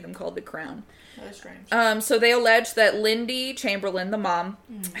weird to hear them called the Crown. That is strange. So they alleged that Lindy Chamberlain, the mom,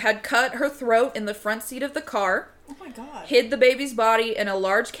 had cut her throat in the front seat of the car, Oh my god. hid the baby's body in a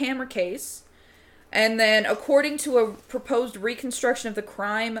large camera case, and then, according to a proposed reconstruction of the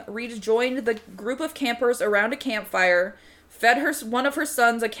crime, rejoined the group of campers around a campfire, fed one of her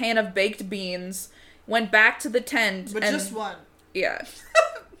sons a can of baked beans, went back to the tent, But and just one. yeah.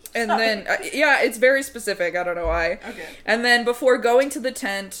 And then, yeah, it's very specific. I don't know why. Okay. And then before going to the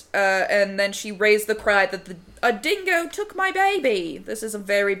tent, and then she raised the cry that a dingo took my baby. This is a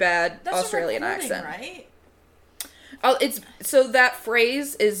very bad That's Australian a recording, accent. right? It's so that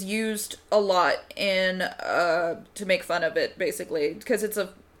phrase is used a lot in to make fun of it, basically, because it's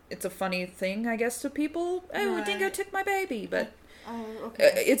a funny thing, I guess, to people. Oh, a dingo Right. took my baby, but Oh,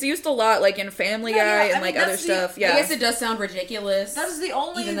 okay. it's used a lot, like in Family Yeah, Guy yeah, and I like mean, other that's the- stuff. Yeah, I guess it does sound ridiculous. That is the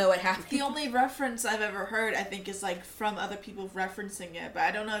only, even though it happened. the only reference I've ever heard, I think, is like from other people referencing it. But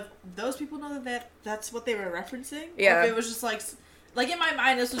I don't know if those people know that's what they were referencing. Yeah. Or if it was just like in my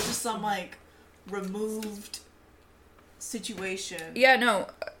mind, this was just some like removed situation. yeah, no,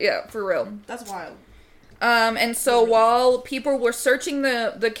 yeah, for real. That's wild. And so while people were searching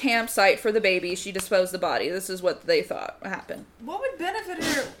the campsite for the baby, she disposed the body. This is what they thought happened. What would benefit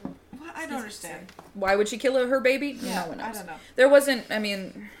her? What? I don't understand. Why would she kill her baby? Yeah, No one knows. I don't know. There wasn't, I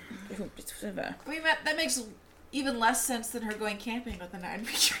mean... I mean, that makes even less sense than her going camping with a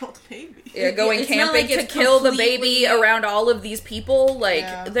 9-week-old baby. Yeah, going It's not camping like to it's kill the completely- baby around all of these people. Like,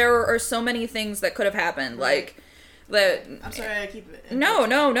 Yeah. there are so many things that could have happened. Right. Like, that... I'm sorry, I keep it.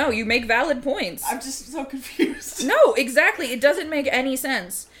 No, you make valid points. I'm just so confused. No, exactly. It doesn't make any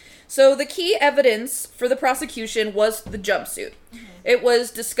sense. So the key evidence for the prosecution was the jumpsuit. It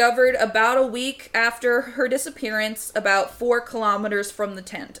was discovered about a week after her disappearance, about 4 kilometers from the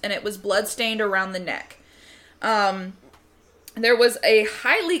tent, and it was bloodstained around the neck. There was a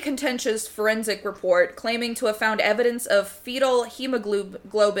highly contentious forensic report claiming to have found evidence of fetal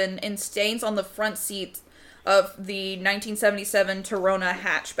hemoglobin in stains on the front seat of the 1977 Torona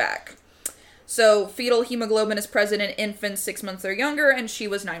hatchback. So, fetal hemoglobin is present in infants 6 months or younger, and she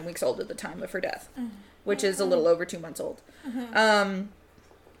was 9 weeks old at the time of her death, which is a little over 2 months old.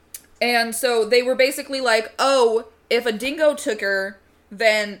 And so they were basically like, oh, if a dingo took her,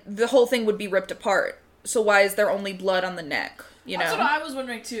 then the whole thing would be ripped apart. So why is there only blood on the neck? You know? That's what I was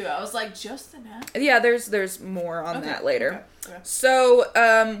wondering too. I was like, just the neck? Yeah, there's more on that later. Okay. So,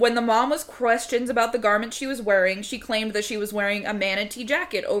 when the mom was questioned about the garment she was wearing, she claimed that she was wearing a manatee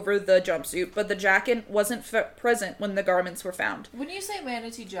jacket over the jumpsuit, but the jacket wasn't present when the garments were found. When you say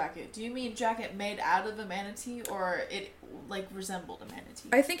manatee jacket, do you mean jacket made out of a manatee, or it, like, resembled a manatee?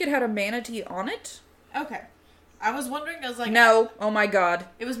 I think it had a manatee on it. Okay. I was wondering, I was like... No. Oh my god.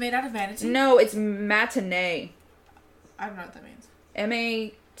 It was made out of manatee? No, it's matinee. I don't know what that means.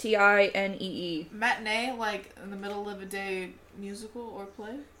 Matinee. Matinee, like, in the middle of a day musical or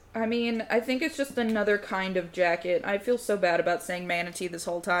play? I mean, I think it's just another kind of jacket. I feel so bad about saying manatee this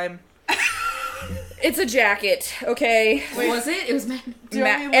whole time. It's a jacket, okay? Wait, was it? It was Matinee.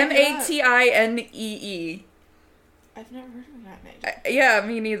 Matinee. I've never heard of a matinee. Yeah,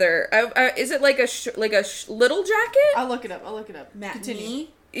 me neither. Is it like a little jacket? I'll look it up. Matinee.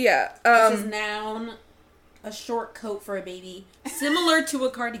 Yeah. This is noun. A short coat for a baby, similar to a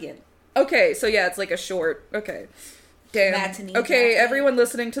cardigan. Okay, so yeah, it's like a short. Okay. Damn. Matinee okay, jacket. everyone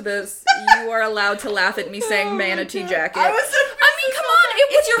listening to this, you are allowed to laugh at me saying manatee jacket. I was mean, come on, it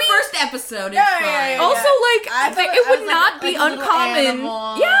It's would your be... first episode. It's Yeah, fine. yeah, yeah. Also, like, I thought- it I would was not like be a little uncommon.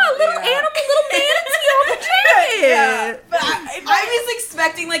 animal. Yeah, little Yeah. animal, little manatee on the jacket. Yeah, but I was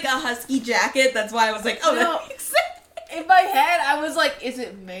expecting like a husky jacket. That's why I was like, oh, No. that makes sense. in my head, I was like, is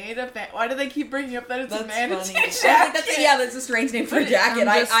it made of why do they keep bringing up that it's a manatee funny. jacket? That's a strange name for a But jacket.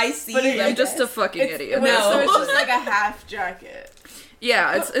 I'm just- I see. but it- I'm like, just a fucking idiot. So it's No. just like a half jacket.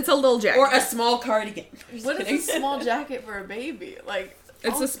 Yeah, it's a little jacket. or a small cardigan. What is a small jacket for a baby? Like,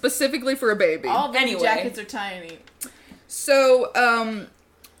 It's specifically for a baby. all baby Anyway. jackets are tiny. So,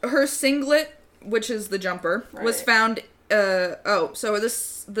 her singlet, which is the jumper, was Right. found. So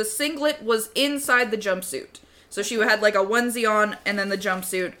the singlet was inside the jumpsuit. So she had like a onesie on, and then the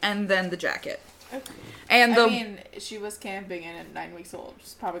jumpsuit, and then the jacket. Okay. And the I mean, she was camping and at 9 weeks old.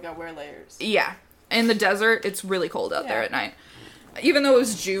 She's probably got to wear layers. yeah, in the desert, it's really cold out there Yeah. at night. Even though it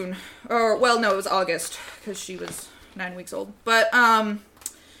was June, or well, no, it was August because she was 9 weeks old. But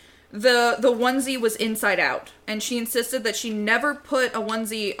the onesie was inside out, and she insisted that she never put a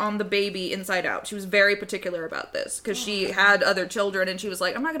onesie on the baby inside out. She was very particular about this because she had other children, and she was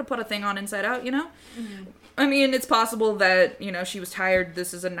like, I'm not gonna put a thing on inside out, you know. I mean, it's possible that, you know, she was tired.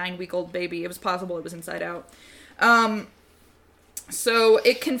 This is a 9-week-old baby. It was possible it was inside out. So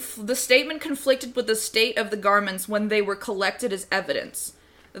the statement conflicted with the state of the garments when they were collected as evidence.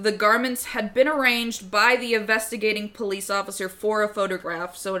 The garments had been arranged by the investigating police officer for a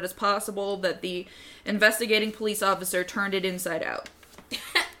photograph, so it is possible that the investigating police officer turned it inside out.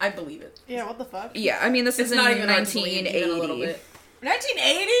 I believe it. Yeah, what the fuck? Yeah, I mean, this is in not even hard to believe, even a little 1980. bit.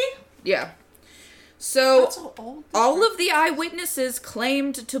 1980? Yeah. So, That's so old. all of the eyewitnesses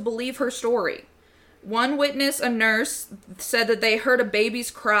claimed to believe her story. One witness, a nurse, said that they heard a baby's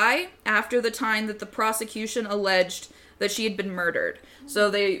cry after the time that the prosecution alleged that she had been murdered.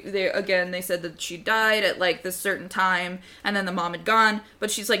 So they said that she died at like this certain time, and then the mom had gone. But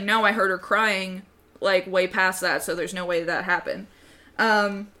she's like, no, I heard her crying like way past that, so there's no way that happened.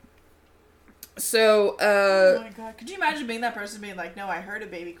 Oh my god. Could you imagine being that person being like, no, I heard a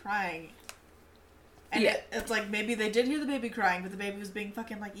baby crying. And Yeah. it's like, maybe they did hear the baby crying, but the baby was being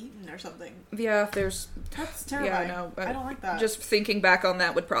fucking, like, eaten or something. Yeah, there's... That's Yeah, terrifying. I know. I don't like that. Just thinking back on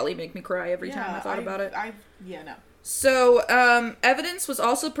that would probably make me cry every time I thought about it. No. So, evidence was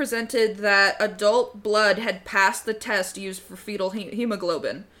also presented that adult blood had passed the test used for fetal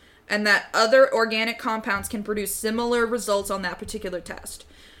hemoglobin, and that other organic compounds can produce similar results on that particular test.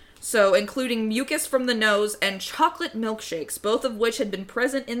 So, including mucus from the nose and chocolate milkshakes, both of which had been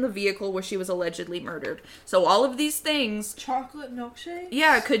present in the vehicle where she was allegedly murdered. So, all of these things, Chocolate milkshake?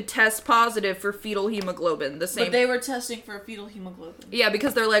 yeah, could test positive for fetal hemoglobin. The same. But they were testing for fetal hemoglobin. Yeah,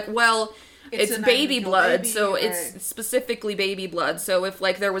 because they're like, well, it's a baby 9-week-old blood, baby, so right. it's specifically baby blood. So if,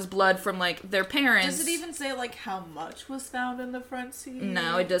 like, there was blood from, like, their parents... Does it even say, like, how much was found in the front seat?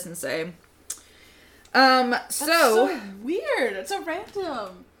 No, it doesn't say. That's so weird. It's so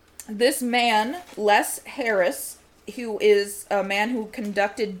random. This man, Les Harris, who is a man who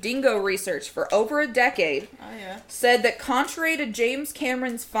conducted dingo research for over a decade, Oh yeah. said that contrary to James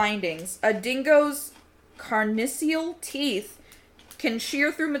Cameron's findings, a dingo's carnassial teeth can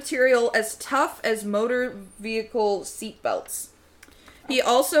shear through material as tough as motor vehicle seatbelts. He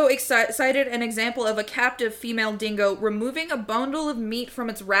also cited an example of a captive female dingo removing a bundle of meat from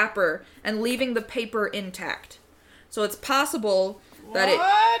its wrapper and leaving the paper intact. So it's possible that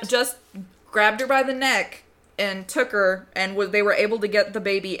What? it just grabbed her by the neck and took her, and they were able to get the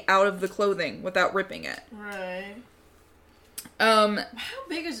baby out of the clothing without ripping it. Right. How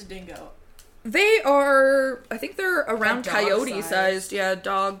big is a dingo? They are, I think they're around dog coyote size. sized. Yeah,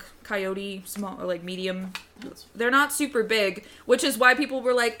 dog, coyote, small, like medium. They're not super big, which is why people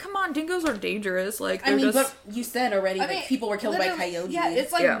were like, come on, dingoes are dangerous. Like, they're just... but you said already that people were killed by literally- coyotes. Yeah,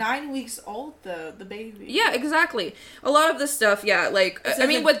 it's like Yeah. 9 weeks old though, the baby. Yeah, exactly. A lot of this stuff, yeah, like, So I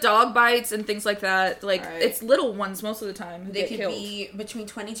mean, the- with dog bites and things like that, like, Right. it's little ones most of the time who They get could killed. be between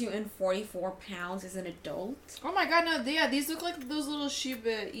 22 and 44 pounds as an adult. Oh my god, no, yeah, these look like those little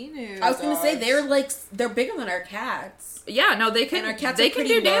Shiba Inu. I was gonna say dogs. they're bigger than our cats. Yeah, no, they can, And our cats they are can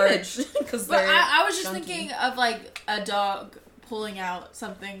pretty do damage. because But I was just chunky. thinking of like a dog pulling out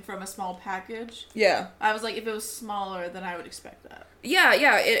something from a small package. Yeah. I was like, if it was smaller, then I would expect that. Yeah,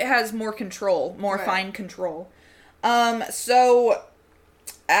 yeah, it has more control, more Right. fine control. So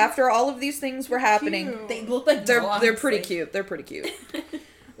after all of these things were happening, Cute. They look like they're dogs, pretty like- cute. They're pretty cute.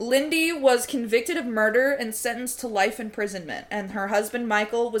 Lindy was convicted of murder and sentenced to life imprisonment, and her husband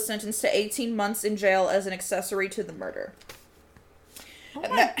Michael was sentenced to 18 months in jail as an accessory to the murder. Oh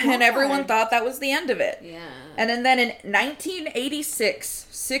And everyone thought that was the end of it. Yeah. And then in 1986,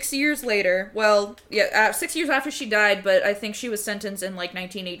 6 years later, well, yeah, 6 years after she died, but I think she was sentenced in like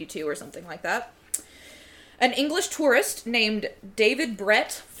 1982 or something like that. An English tourist named David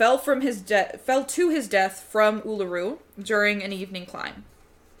Brett fell to his death from Uluru during an evening climb.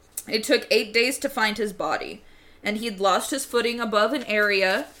 It took 8 days to find his body, and he'd lost his footing above an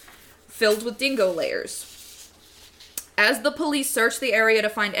area filled with dingo layers. As the police searched the area to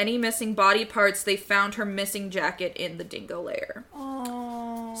find any missing body parts, they found her missing jacket in the dingo layer.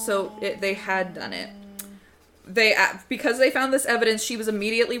 Oh. So they had done it. Because they found this evidence, she was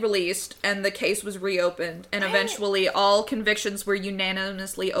immediately released, and the case was reopened, and eventually all convictions were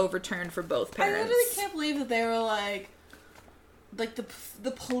unanimously overturned for both I parents. literally can't believe that they were like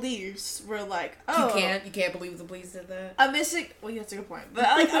the police were like, oh, You can't believe the police did that. a missing. Well, yeah, that's a good point. But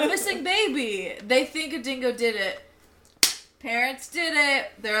like a missing baby, they think a dingo did it. Parents did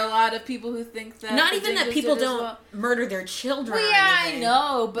it. There are a lot of people who think that. Not the even that dingoes people did it as don't well. murder their children. Well, or yeah, I anything.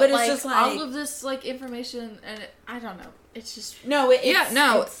 know, but But it's like, just like- all of this like information, and I don't know. It's just No,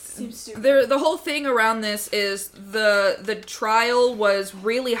 No, it seems stupid. the whole thing around this is the trial was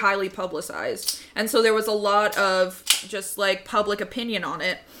really highly publicized, and so there was a lot of just like public opinion on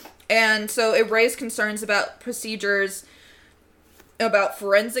it, and so it raised concerns about procedures, about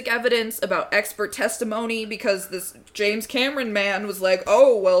forensic evidence, about expert testimony, because this James Cameron man was like,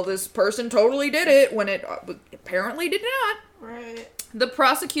 oh, well, this person totally did it, when it apparently did not. Right. The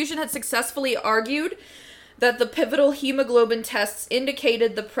prosecution had successfully argued that the pivotal hemoglobin tests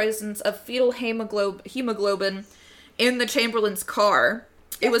indicated the presence of fetal hemoglobin in the Chamberlain's car.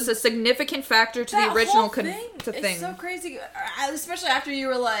 It was a significant factor to the original thing. thing. It's so crazy, especially after you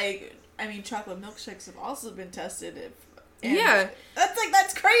were like, I mean, chocolate milkshakes have also been tested. And Yeah.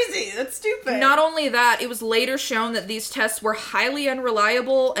 that's crazy. That's stupid. Not only that, it was later shown that these tests were highly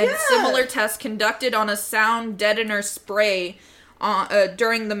unreliable, and Yeah. similar tests conducted on a sound deadener spray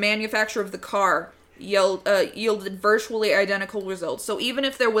during the manufacture of the car yielded virtually identical results. So even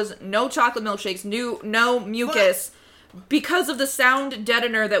if there was no chocolate milkshakes, no mucus, because of the sound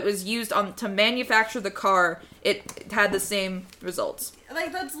deadener that was used to manufacture the car, it had the same results.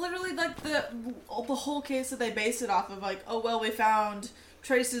 Like, that's literally like the whole case that they base it off of. Like, oh well, we found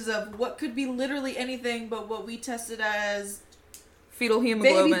traces of what could be literally anything, but what we tested as Fetal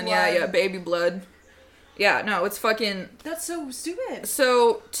hemoglobin, blood. yeah, baby blood. Yeah, no, it's fucking... that's so stupid.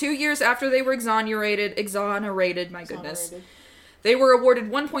 So, 2 years after they were exonerated, my goodness, they were awarded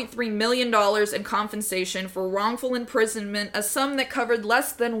 $1.3 million in compensation for wrongful imprisonment, a sum that covered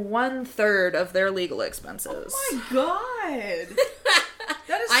less than 1/3 of their legal expenses. Oh my god,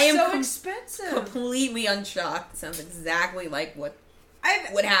 that is I am so expensive. completely unshocked. Sounds exactly like what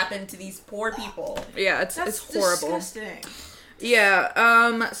would happen to these poor people. Yeah, it's That's horrible. disgusting.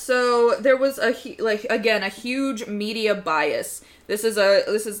 Yeah, so there was a huge media bias. This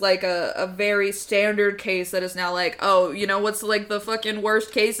is like a very standard case that is now like, oh, you know what's like the fucking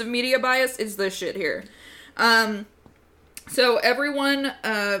worst case of media bias? Is this shit here. So everyone,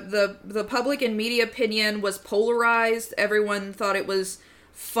 the public and media opinion was polarized. Everyone thought it was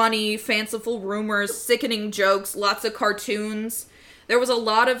funny, fanciful rumors, sickening jokes, lots of cartoons. There was a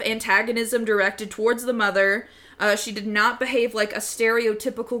lot of antagonism directed towards the mother. She did not behave like a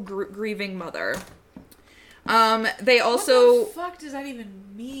stereotypical grieving mother. They also... What the fuck does that even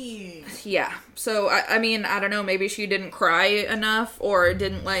mean? Yeah. So, I mean, I don't know, maybe she didn't cry enough, or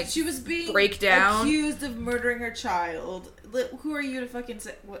didn't, like, She was being break down. accused of murdering her child. Who are you to fucking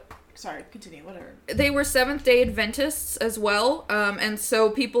say... What? Sorry, continue, whatever. They were Seventh-day Adventists as well, and so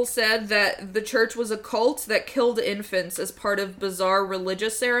people said that the church was a cult that killed infants as part of bizarre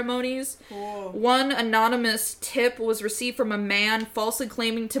religious ceremonies. Cool. One anonymous tip was received from a man falsely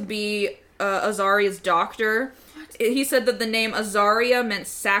claiming to be Azaria's doctor. What? He said that the name Azaria meant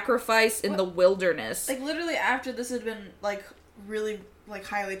sacrifice in the wilderness. Like, literally after this had been, like, really, like,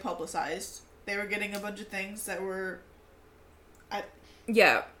 highly publicized, they were getting a bunch of things that were...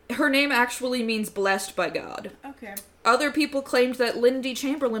 Yeah. Her name actually means blessed by God. Okay. Other people claimed that Lindy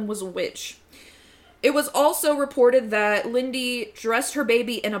Chamberlain was a witch. It was also reported that Lindy dressed her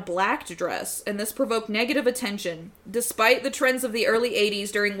baby in a black dress, and this provoked negative attention, despite the trends of the early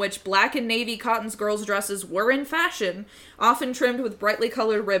 80s during which black and navy cotton's girls' dresses were in fashion, often trimmed with brightly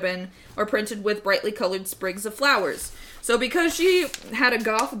colored ribbon or printed with brightly colored sprigs of flowers. So because she had a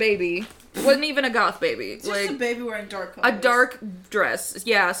goth baby, it wasn't even a goth baby. It's just a baby wearing dark colors. A dark dress.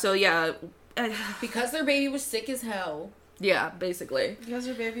 Yeah, so yeah. Because their baby was sick as hell. Yeah, basically. Because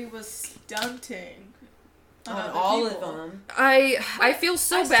her baby was stunting. On other all people. of them. I feel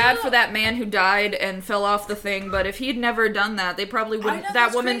so I bad still- for that man who died and fell off the thing, but if he'd never done that, they probably I wouldn't. know, That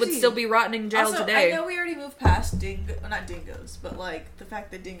that's woman would crazy. still be rotting in jail Also, today. I know we already moved past not dingoes, but like the fact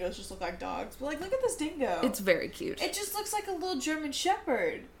that dingoes just look like dogs. But like, look at this dingo. It's very cute. It just looks like a little German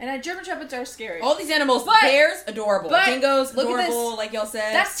Shepherd, and German Shepherds are scary. All these animals, But- bears, adorable. but Dingoes, look at adorable, like y'all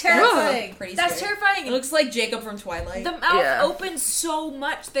said. That's Cats, terrifying. pretty That's scary. terrifying. It looks like Jacob from Twilight. The mouth Yeah. opens so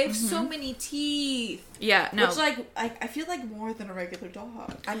much. They have so many teeth. Yeah, no. Which, like, I feel like more than a regular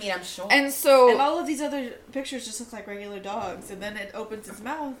dog. I mean, I'm sure. And so, And all of these other pictures just look like regular dogs. And then it opens its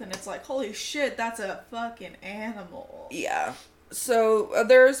mouth and it's like, holy shit, that's a fucking animal. yeah. So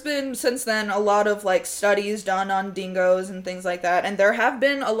there's been since then a lot of like studies done on dingoes and things like that, and there have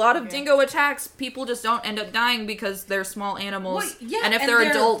been a lot of Okay. dingo attacks. People just don't end up dying because they're small animals, Well, yeah, and if they're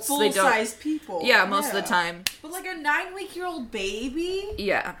adults, they don't. full-size people. Yeah, most of the time. But like a 9-week-old baby,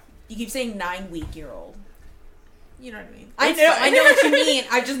 Yeah. you keep saying 9-week-old. you know what I mean? I It's know, fine. I know what you mean.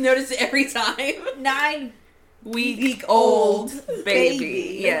 I just noticed it every time. 9 Week old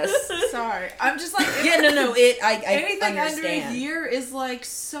baby. Yes. Sorry, I'm just like Yeah, no, I anything under understand. a year is like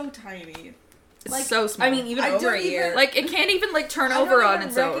so tiny. It's Like, so small. I mean, even I over don't a year. even- like it can't even like turn I don't over on even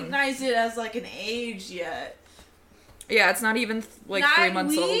its own. recognize it as like an age yet. Yeah, it's not even like 9 3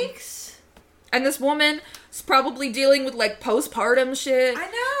 months old. weeks? And this woman is probably dealing with like postpartum shit. I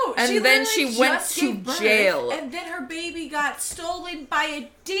know. And then she literally went just to gave birth, jail. and then her baby got stolen by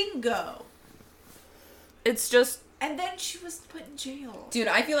a dingo, It's just and then she was put in jail. Dude,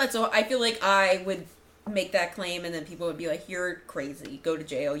 I feel like I would make that claim and then people would be like, you're crazy. Go to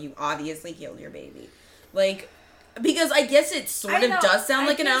jail. You obviously killed your baby. Like, because I guess it sort I of know, does sound I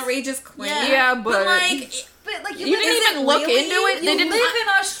like an guess- outrageous claim. Yeah, but- like, But like You didn't even look into it? You They didn't- live in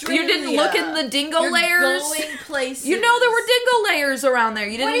Australia. you didn't look in the dingo You're layers. Going places. You know there were dingo layers around there.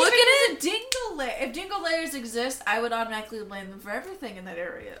 You What didn't do you look mean at it? there's a dingo layer? If dingo layers exist, I would automatically blame them for everything in that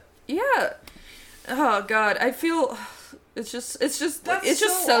area. Yeah. Oh god, I feel it's just That's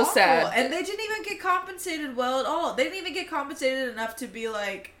so awful. sad. And they didn't even get compensated well at all. They didn't even get compensated enough to be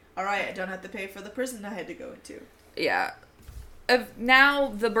like, all right, I don't have to pay for the prison I had to go into. Yeah. Now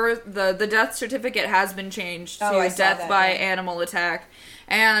the death certificate has been changed to Oh, I saw death that, by yeah. animal attack,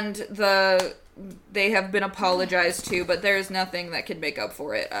 and they have been apologized to, but there's nothing that can make up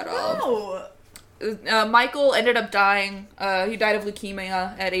for it at all. No. Michael ended up dying. He died of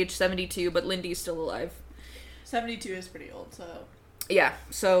leukemia at age 72, but Lindy's still alive. 72 is pretty old, so. Yeah,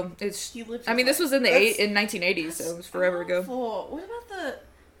 so it's. He lived I mean, his this was in the life. in 1980s, so it was forever ago. Awful. What about the...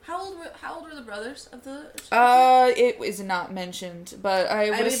 How old were the brothers of the... It is not mentioned, but I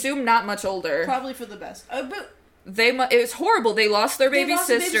would mean, assume not much older. Probably for the best. But It was horrible. They lost their they baby lost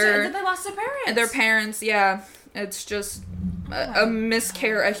a baby sister and then they lost their parents. and their parents. Yeah, it's just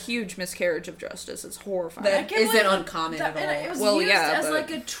a huge miscarriage of justice. It's horrifying. That isn't uncommon at all. It was Well, used yeah, as but-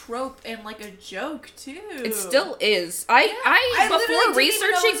 like a trope and like a joke too. It still is. I literally before didn't even know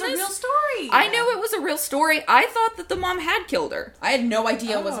researching it was a this, real story. I knew it was a real story. I thought that the mom had killed her. I had no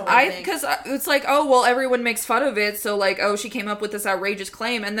idea it was a real I thing. because it's like, oh well, everyone makes fun of it, so like, oh, she came up with this outrageous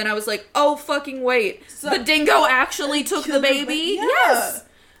claim, and then I was like, oh fucking wait, So- the dingo actually took the killed the baby. ba- yeah. Yes,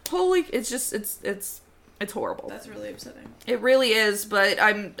 holy, it's just it's horrible. That's really upsetting. It really is, but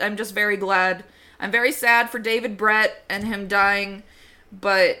I'm just very glad. I'm very sad for David Brett and him dying,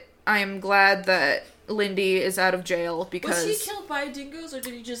 but I am glad that Lindy is out of jail because Was he killed by dingoes or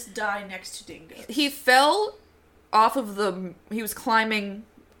did he just die next to dingoes? he fell off of he was climbing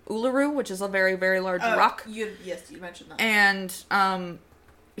Uluru, which is a very, very large rock. Yes, you mentioned that. And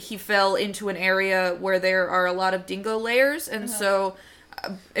he fell into an area where there are a lot of dingo layers, and so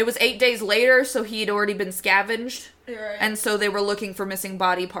it was 8 days later, so he had already been scavenged, You're right. and so they were looking for missing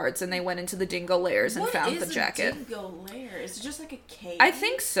body parts, and they went into the dingo layers and found the jacket. What is a dingo lair? Is it just like a cave? I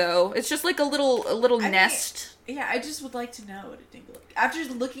think so. It's just like a little I mean, nest. Yeah, I just would like to know what a dingo. After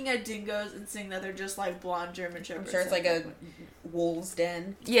looking at dingoes and seeing that they're just like blonde German shepherds, I'm sure it's like a wolf's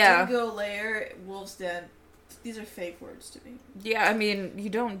den. Yeah, dingo lair, wolf's den. These are fake words to me. yeah. I mean, you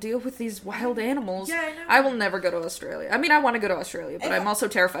don't deal with these wild animals. Yeah, I know. I will never go to Australia. I mean, I want to go to Australia, but I'm also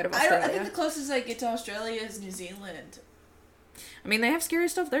terrified of I Australia. think the closest I get to Australia is New Zealand. I mean, they have scary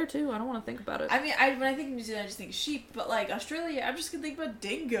stuff there too. I don't want to think about it. I mean, when I think of New Zealand, I just think of sheep. But like Australia, I'm just gonna think about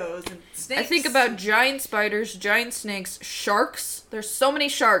dingoes and snakes. I think about giant spiders, giant snakes, sharks. There's so many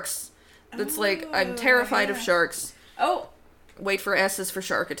sharks. That's like, I'm terrified of yeah. sharks. Oh, Wait for S's for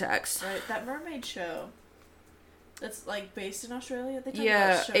shark attacks. right, that mermaid show. That's like based in Australia. They talk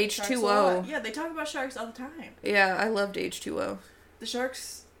Yeah, about sharks a H2O. lot. Yeah, they talk about sharks all the time. Yeah, I loved H2O. The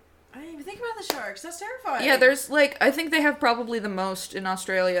sharks. I didn't even think about the sharks. That's terrifying. Yeah, there's like, I think they have probably the most in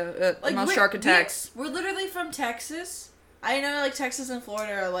Australia, most shark attacks. We're literally from Texas. I know like Texas and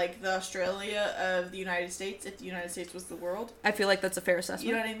Florida are like the Australia of the United States if the United States was the world. I feel like that's a fair assessment.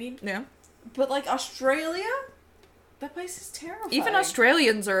 You know what I mean? Yeah. But like Australia, that place is terrifying. Even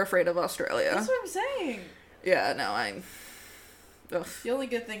Australians are afraid of Australia. That's what I'm saying. Yeah, no, I'm... Ugh. The only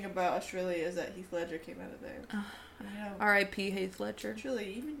good thing about Australia is that Heath Ledger came out of there. I know. R.I.P. Heath Ledger.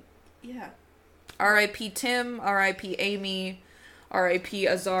 Truly, even yeah. R.I.P. Tim, R.I.P. Amy, R.I.P.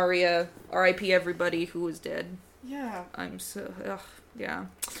 Azaria, R.I.P. everybody who was dead. Yeah. I'm so... Ugh, yeah.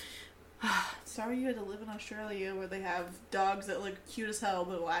 Sorry you had to live in Australia where they have dogs that look cute as hell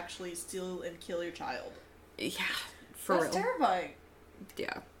but will actually steal and kill your child. Yeah, for That's real. terrifying.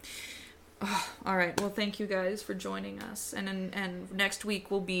 Yeah. All right. Well, thank you guys for joining us. And next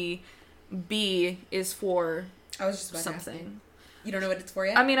week will be B is for I was just about to ask you. something. You don't know what it's for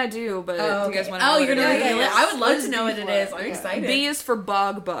yet? I mean, I do, but oh, do you guys okay. want to know Oh, what you're it gonna is? reveal it? Yes. I would love Let's to know what be it for is. it. I'm Yeah. excited. B is for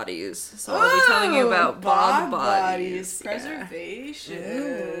bog bodies. So I'll be telling you about bog bodies. Yeah.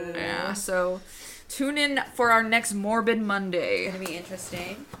 Preservation. Yeah. So tune in for our next Morbid Monday. It's gonna be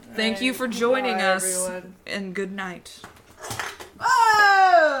interesting. Thank you for joining Bye, us. everyone. And good night.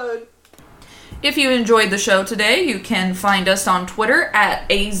 Oh! If you enjoyed the show today, you can find us on Twitter at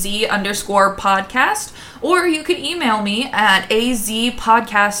AZ_podcast, or you can email me at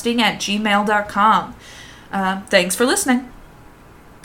azpodcasting@gmail.com. Thanks for listening.